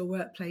multicultural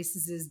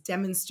workplaces is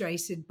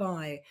demonstrated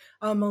by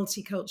our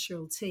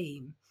multicultural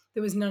team.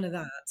 There was none of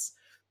that.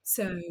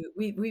 So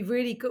we've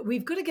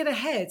got to get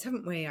ahead,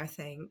 haven't we? I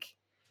think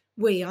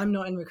I'm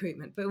not in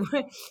recruitment, but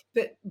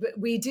but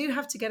we do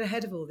have to get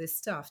ahead of all this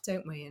stuff,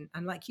 don't we?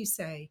 And like you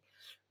say,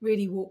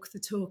 really walk the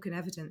talk and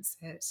evidence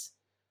it.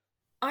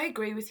 I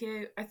agree with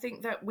you. I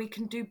think that we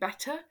can do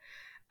better.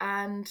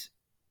 And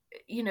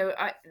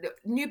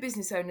new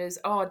business owners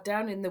are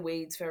down in the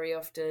weeds very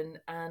often,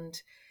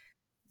 and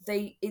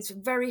it's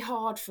very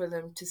hard for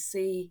them to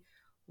see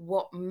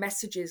what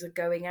messages are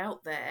going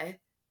out there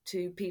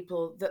to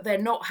people that they're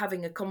not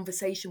having a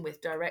conversation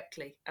with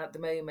directly at the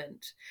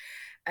moment.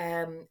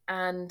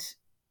 And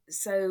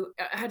so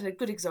I had a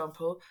good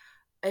example.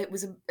 It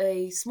was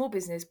a small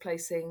business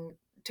placing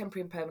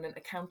temporary and permanent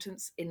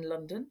accountants in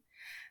London.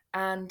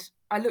 And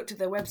I looked at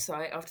their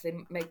website after they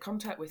made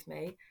contact with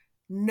me.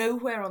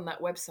 Nowhere on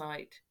that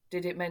website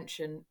did it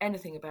mention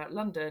anything about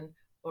London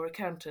or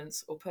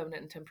accountants or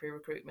permanent and temporary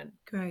recruitment.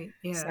 Great,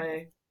 yeah.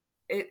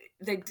 So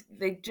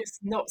they just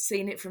not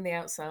seen it from the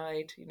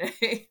outside,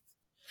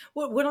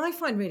 What I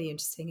find really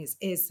interesting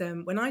is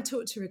when I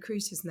talk to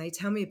recruiters and they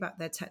tell me about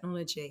their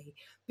technology,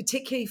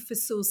 particularly for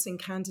sourcing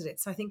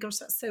candidates. I think, gosh,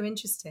 that's so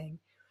interesting.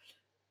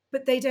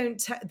 But they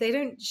don't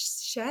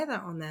share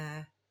that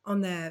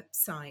on their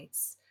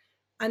sites.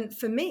 And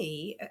for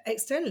me,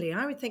 externally,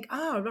 I would think,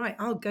 right,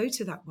 I'll go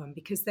to that one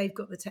because they've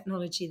got the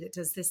technology that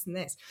does this and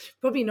this.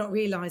 Probably not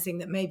realizing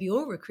that maybe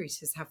all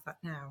recruiters have that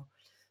now.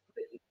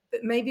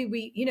 But maybe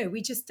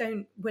we just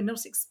don't, we're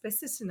not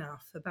explicit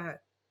enough about.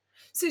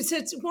 So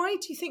why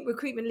do you think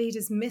recruitment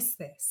leaders miss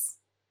this?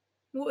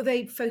 What are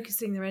they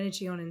focusing their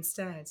energy on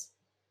instead?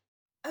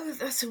 Oh,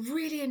 that's a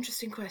really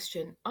interesting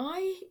question.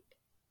 I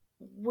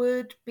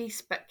would be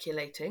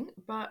speculating,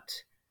 but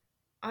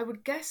I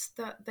would guess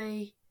that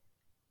they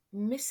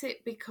miss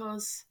it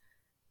because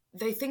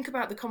they think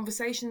about the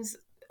conversations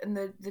and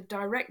the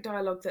direct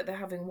dialogue that they're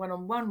having one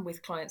on one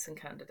with clients and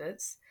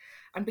candidates.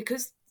 And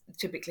because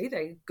typically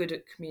they're good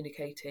at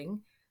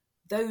communicating,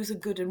 those are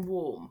good and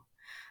warm.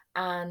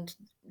 And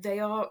they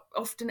are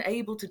often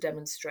able to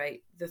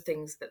demonstrate the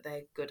things that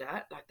they're good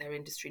at, like their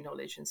industry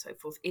knowledge and so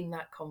forth, in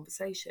that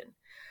conversation.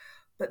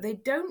 But they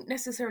don't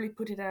necessarily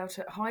put it out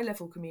at high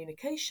level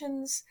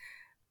communications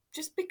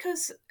just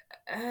because,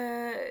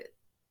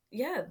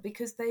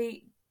 because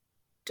they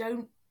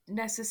don't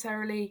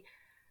necessarily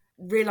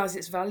realize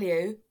its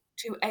value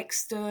to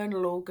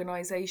external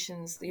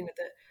organizations,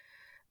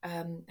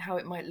 that how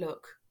it might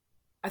look.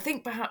 I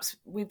think perhaps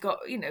we've got,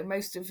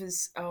 most of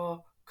us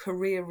are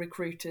career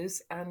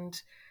recruiters, and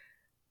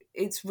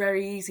it's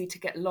very easy to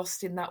get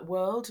lost in that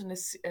world and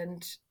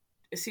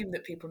assume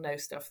that people know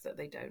stuff that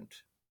they don't.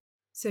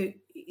 So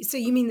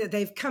you mean that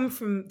they've come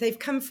from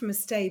a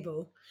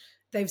stable,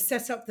 they've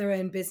set up their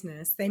own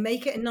business, they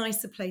make it a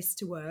nicer place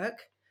to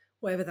work,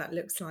 whatever that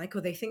looks like, or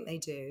they think they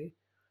do,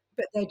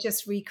 but they're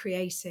just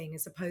recreating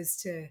as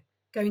opposed to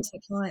going to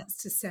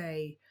clients to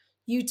say,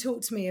 "You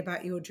talk to me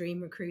about your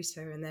dream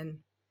recruiter, and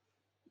then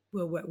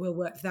we'll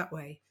work that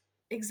way."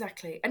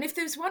 Exactly. And if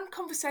there's one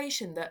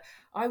conversation that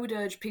I would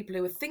urge people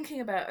who are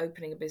thinking about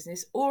opening a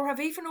business or have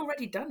even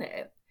already done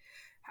it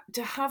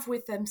to have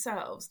with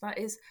themselves, that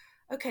is,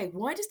 okay,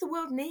 why does the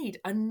world need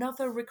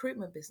another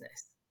recruitment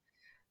business?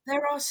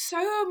 There are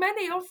so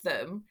many of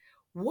them.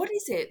 What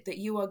is it that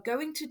you are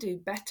going to do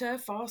better,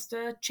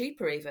 faster,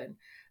 cheaper even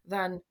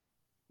than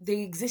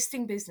the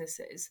existing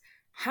businesses?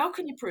 How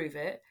can you prove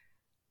it?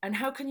 And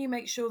how can you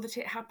make sure that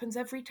it happens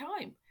every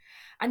time?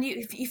 And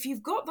if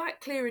you've got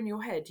that clear in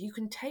your head, you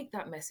can take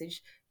that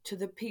message to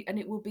the people, and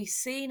it will be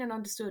seen and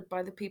understood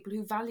by the people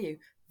who value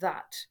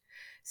that.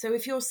 So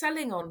if you're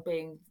selling on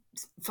being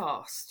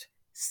fast,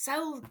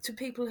 sell to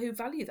people who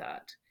value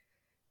that.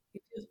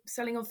 If you're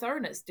selling on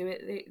thoroughness, do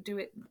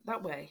it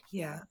that way.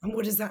 Yeah. And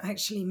what does that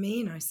actually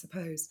mean, I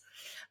suppose?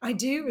 I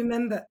do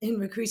remember in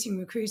recruiting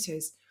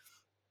recruiters,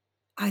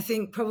 I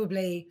think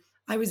probably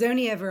I was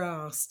only ever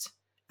asked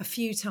a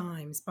few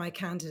times by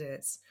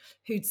candidates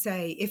who'd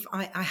say, if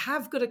I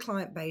have got a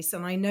client base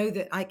and I know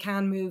that I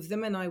can move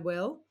them and I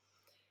will,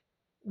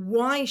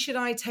 why should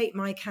I take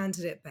my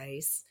candidate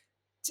base,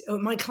 or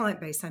my client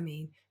base, I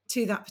mean,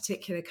 to that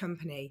particular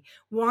company?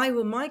 Why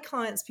will my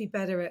clients be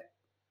better at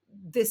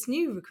this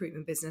new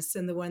recruitment business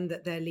than the one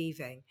that they're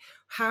leaving?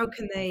 How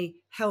can they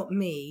help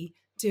me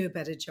do a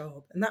better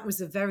job? And that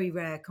was a very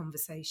rare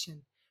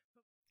conversation.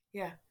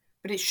 Yeah.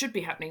 But it should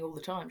be happening all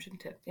the time,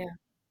 shouldn't it? Yeah.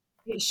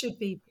 It should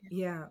be.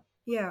 Yeah.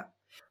 Yeah.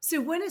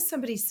 So when has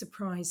somebody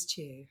surprised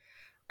you?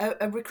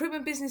 A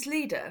recruitment business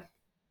leader.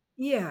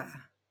 Yeah.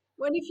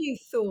 When have you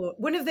thought,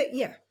 when have they,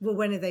 yeah, well,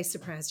 when have they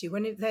surprised you?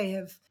 When have they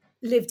have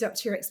lived up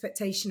to your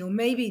expectation, or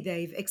maybe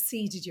they've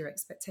exceeded your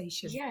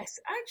expectation? Yes,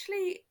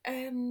 actually,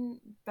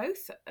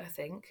 both, I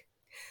think.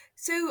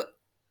 So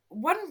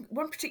one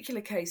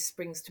particular case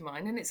springs to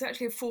mind, and it's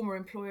actually a former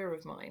employer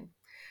of mine,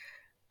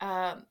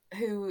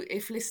 who,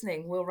 if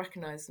listening, will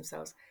recognise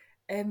themselves.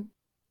 Um,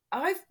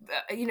 I've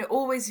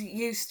always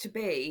used to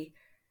be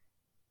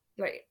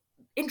like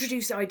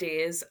introduce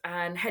ideas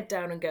and head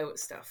down and go at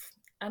stuff.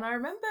 And I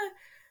remember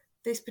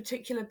this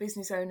particular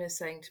business owner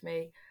saying to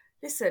me,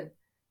 "Listen,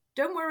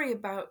 don't worry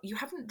about, you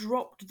haven't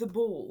dropped the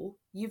ball.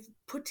 You've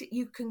put it,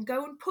 you can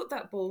go and put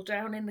that ball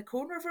down in the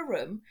corner of a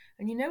room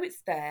and you know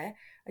it's there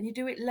and you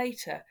do it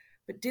later,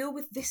 but deal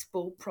with this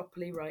ball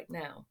properly right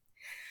now."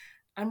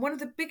 And one of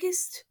the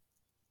biggest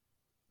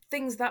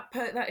things that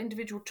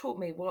individual taught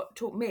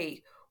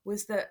me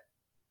was that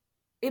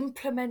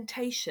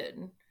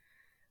implementation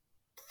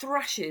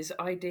thrashes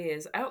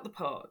ideas out the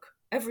park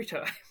every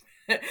time.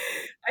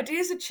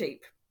 Ideas are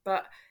cheap,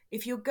 but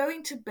if you're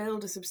going to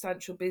build a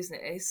substantial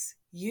business,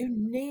 you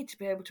need to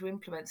be able to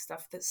implement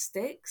stuff that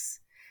sticks.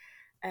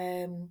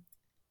 And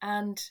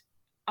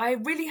I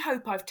really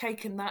hope I've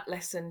taken that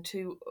lesson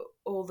to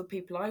all the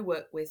people I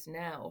work with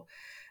now,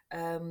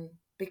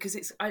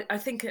 because I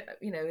think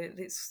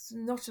it's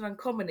not an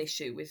uncommon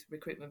issue with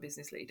recruitment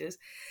business leaders,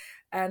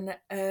 and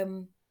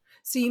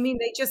So you mean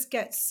they just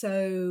get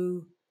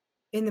so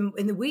in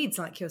the weeds,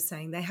 like you're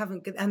saying, they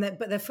haven't,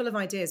 but they're full of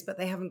ideas, but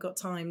they haven't got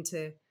time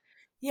to.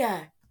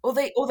 yeah, or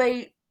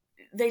they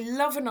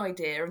love an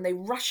idea and they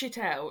rush it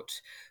out,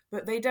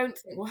 but they don't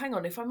think, well, hang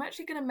on, if I'm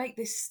actually going to make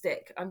this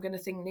stick, I'm going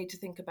to need to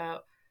think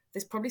about,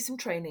 there's probably some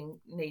training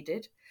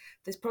needed.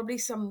 There's probably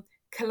some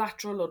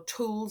collateral or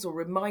tools or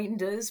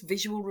reminders,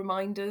 visual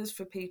reminders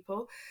for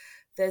people.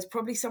 There's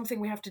probably something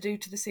we have to do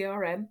to the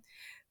CRM.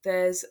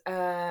 There's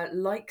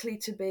likely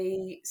to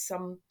be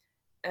some,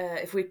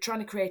 if we're trying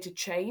to create a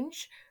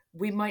change,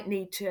 we might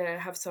need to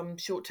have some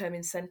short-term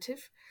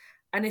incentive.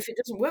 And if it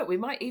doesn't work, we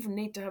might even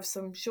need to have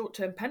some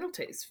short-term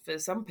penalties for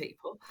some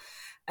people.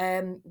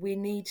 We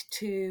need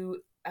to,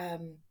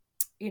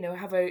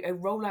 have a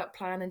rollout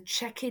plan and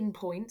check-in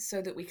points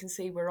so that we can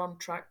see we're on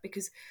track.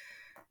 Because,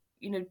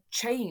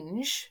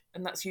 change,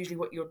 and that's usually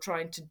what you're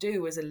trying to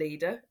do as a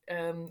leader,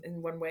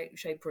 in one way,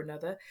 shape, or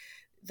another.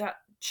 That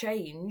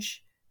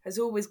change has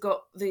always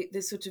got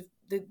the sort of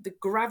the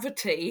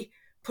gravity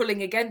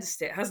pulling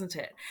against it, hasn't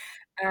it?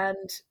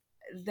 And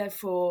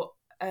therefore,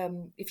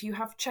 if you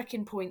have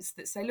check-in points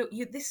that say, look,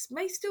 this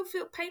may still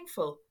feel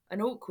painful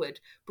and awkward,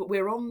 but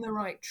we're on the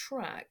right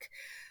track.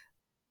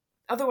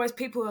 Otherwise,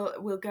 people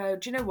will go,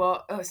 do you know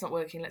what? Oh, it's not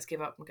working. Let's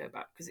give up and go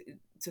back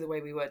to the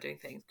way we were doing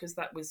things, because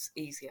that was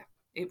easier.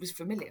 It was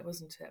familiar,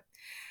 wasn't it?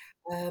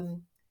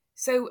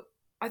 So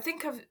I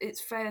think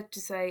it's fair to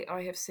say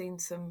I have seen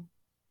some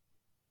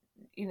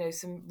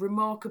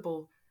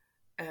remarkable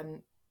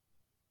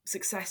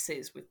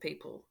successes with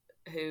people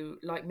who,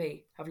 like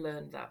me, have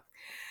learned that.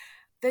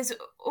 There's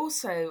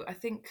also, I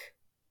think,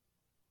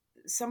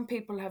 some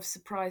people have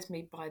surprised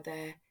me by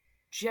their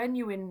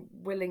genuine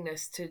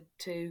willingness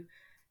to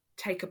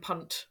take a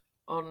punt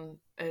on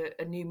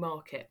a new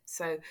market.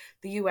 So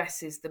the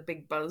US is the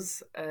big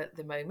buzz at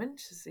the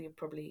moment, as you're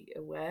probably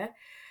aware.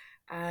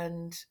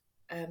 And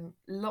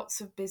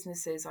lots of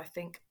businesses, I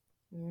think,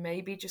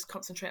 maybe just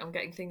concentrate on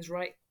getting things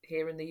right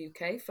here in the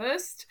UK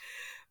first.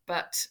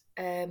 But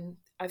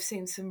I've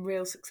seen some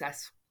real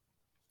success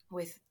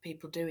with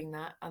people doing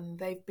that, and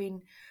they've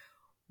been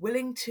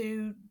willing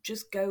to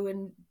just go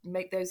and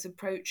make those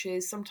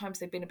approaches. Sometimes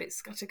they've been a bit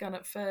scattergun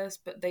at first,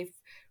 but they've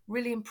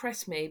really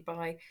impressed me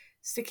by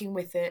sticking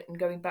with it and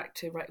going back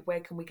to, right, where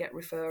can we get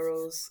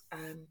referrals,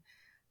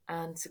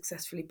 and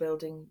successfully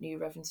building new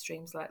revenue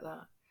streams like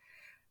that.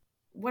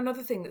 One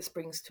other thing that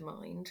springs to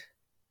mind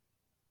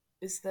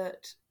is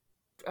that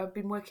I've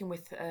been working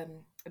with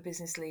a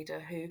business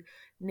leader who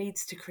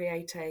needs to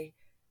create a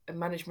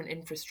management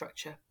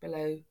infrastructure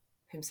below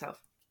himself.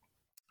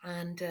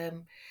 And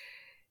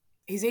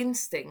his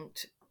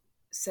instinct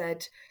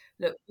said,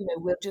 look,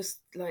 we'll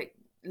just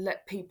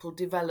let people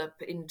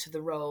develop into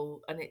the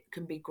role, and it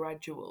can be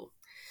gradual.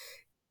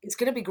 It's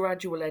going to be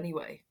gradual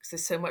anyway, because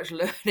there's so much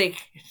learning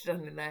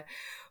done in there.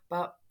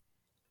 But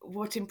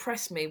what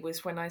impressed me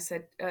was when I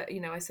said,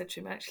 I said to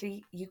him,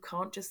 actually, you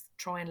can't just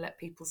try and let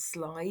people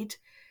slide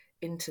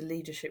into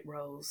leadership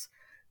roles.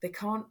 They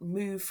can't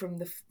move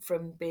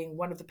from being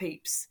one of the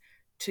peeps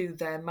to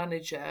their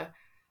manager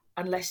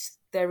unless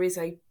there is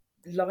a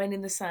line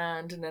in the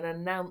sand and an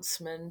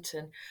announcement.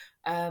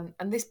 And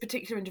this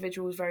particular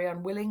individual was very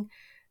unwilling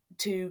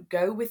to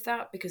go with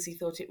that, because he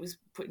thought it was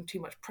putting too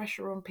much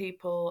pressure on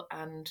people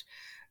and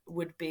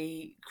would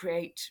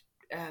create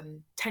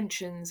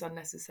tensions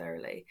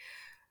unnecessarily.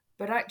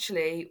 But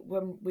actually,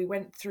 when we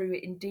went through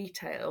it in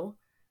detail,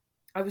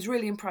 I was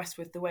really impressed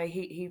with the way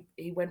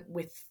he went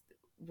with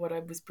what I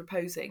was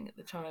proposing at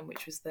the time,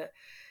 which was that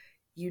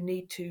you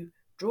need to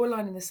draw a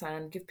line in the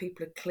sand, give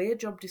people a clear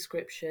job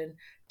description,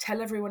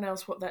 tell everyone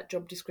else what that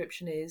job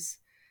description is,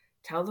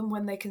 tell them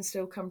when they can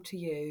still come to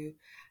you,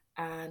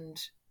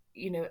 and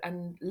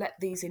and let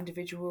these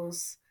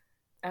individuals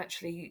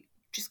actually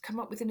just come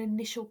up with an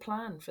initial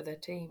plan for their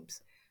teams.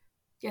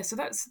 Yeah, so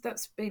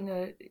that's been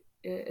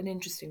an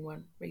interesting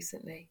one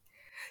recently.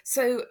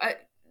 So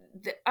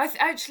the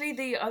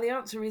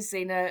answer is,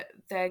 Zena,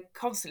 they're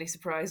constantly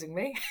surprising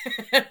me.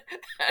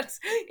 That's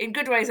in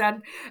good ways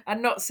and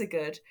not so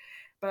good.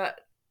 But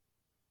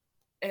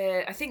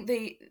I think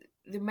the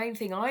main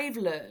thing I've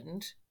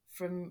learned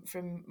from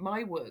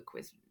my work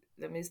with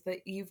them is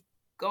that you've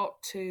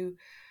got to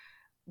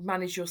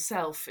manage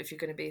yourself if you're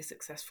going to be a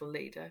successful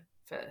leader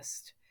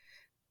first.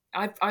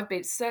 I've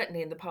been,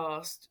 certainly in the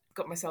past,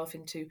 got myself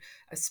into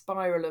a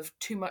spiral of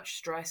too much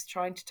stress,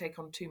 trying to take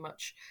on too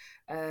much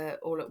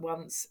all at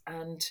once,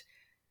 and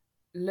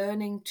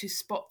learning to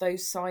spot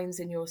those signs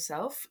in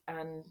yourself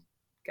and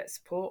get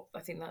support. I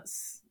think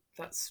that's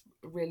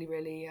really,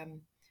 really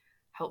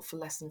helpful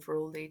lesson for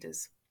all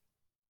leaders.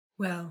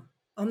 Well,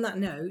 on that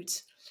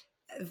note,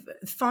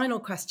 final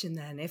question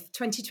then. If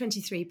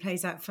 2023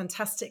 plays out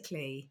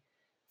fantastically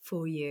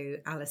for you,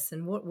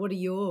 Alison, what are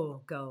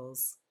your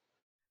goals?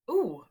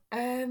 Well,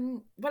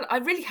 I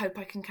really hope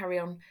I can carry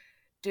on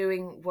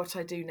doing what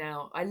I do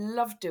now. I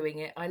love doing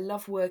it. I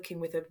love working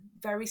with a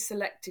very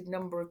selected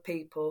number of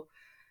people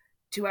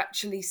to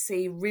actually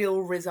see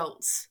real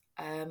results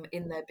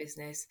in their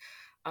business.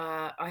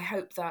 I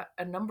hope that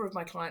a number of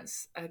my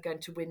clients are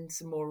going to win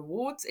some more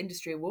awards,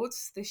 industry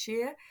awards this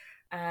year,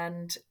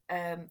 and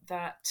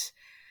that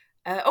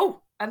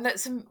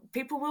some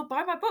people will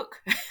buy my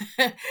book,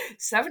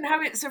 7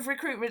 Habits of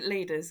Recruitment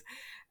Leaders.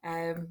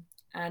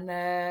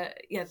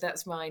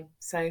 That's mine.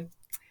 So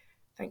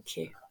thank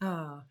you.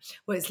 Well,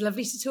 it's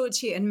lovely to talk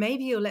to you, and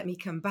maybe you'll let me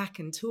come back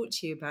and talk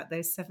to you about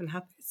those 7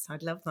 habits.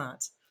 I'd love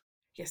that.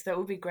 Yes, that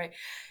would be great.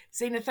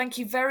 Zena, thank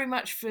you very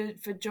much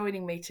for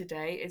joining me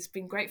today. It's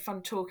been great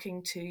fun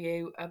talking to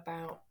you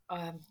about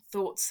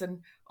thoughts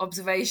and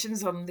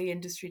observations on the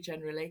industry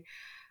generally.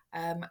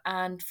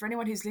 And for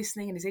anyone who's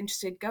listening and is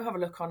interested, go have a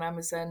look on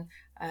Amazon.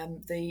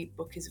 The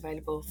book is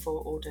available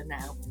for order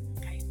now.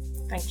 Okay,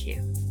 thank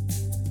you.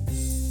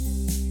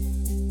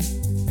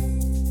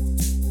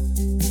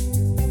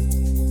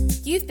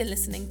 You've been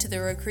listening to the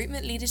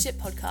Recruitment Leadership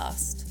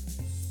Podcast.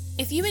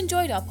 If you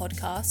enjoyed our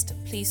podcast,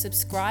 please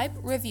subscribe,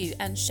 review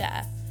and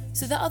share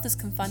so that others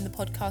can find the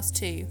podcast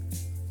too.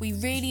 We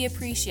really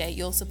appreciate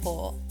your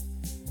support.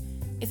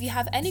 If you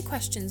have any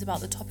questions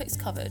about the topics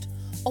covered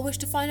or wish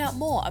to find out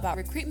more about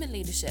recruitment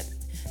leadership,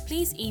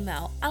 please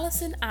email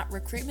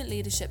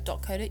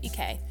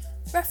alison@recruitmentleadership.co.uk,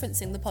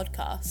 referencing the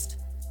podcast.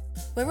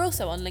 We're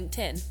also on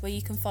LinkedIn, where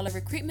you can follow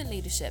Recruitment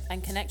Leadership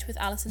and connect with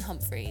Alison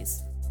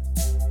Humphreys.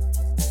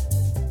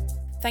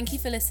 Thank you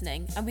for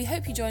listening, and we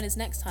hope you join us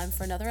next time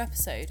for another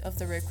episode of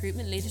the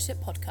Recruitment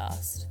Leadership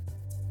Podcast.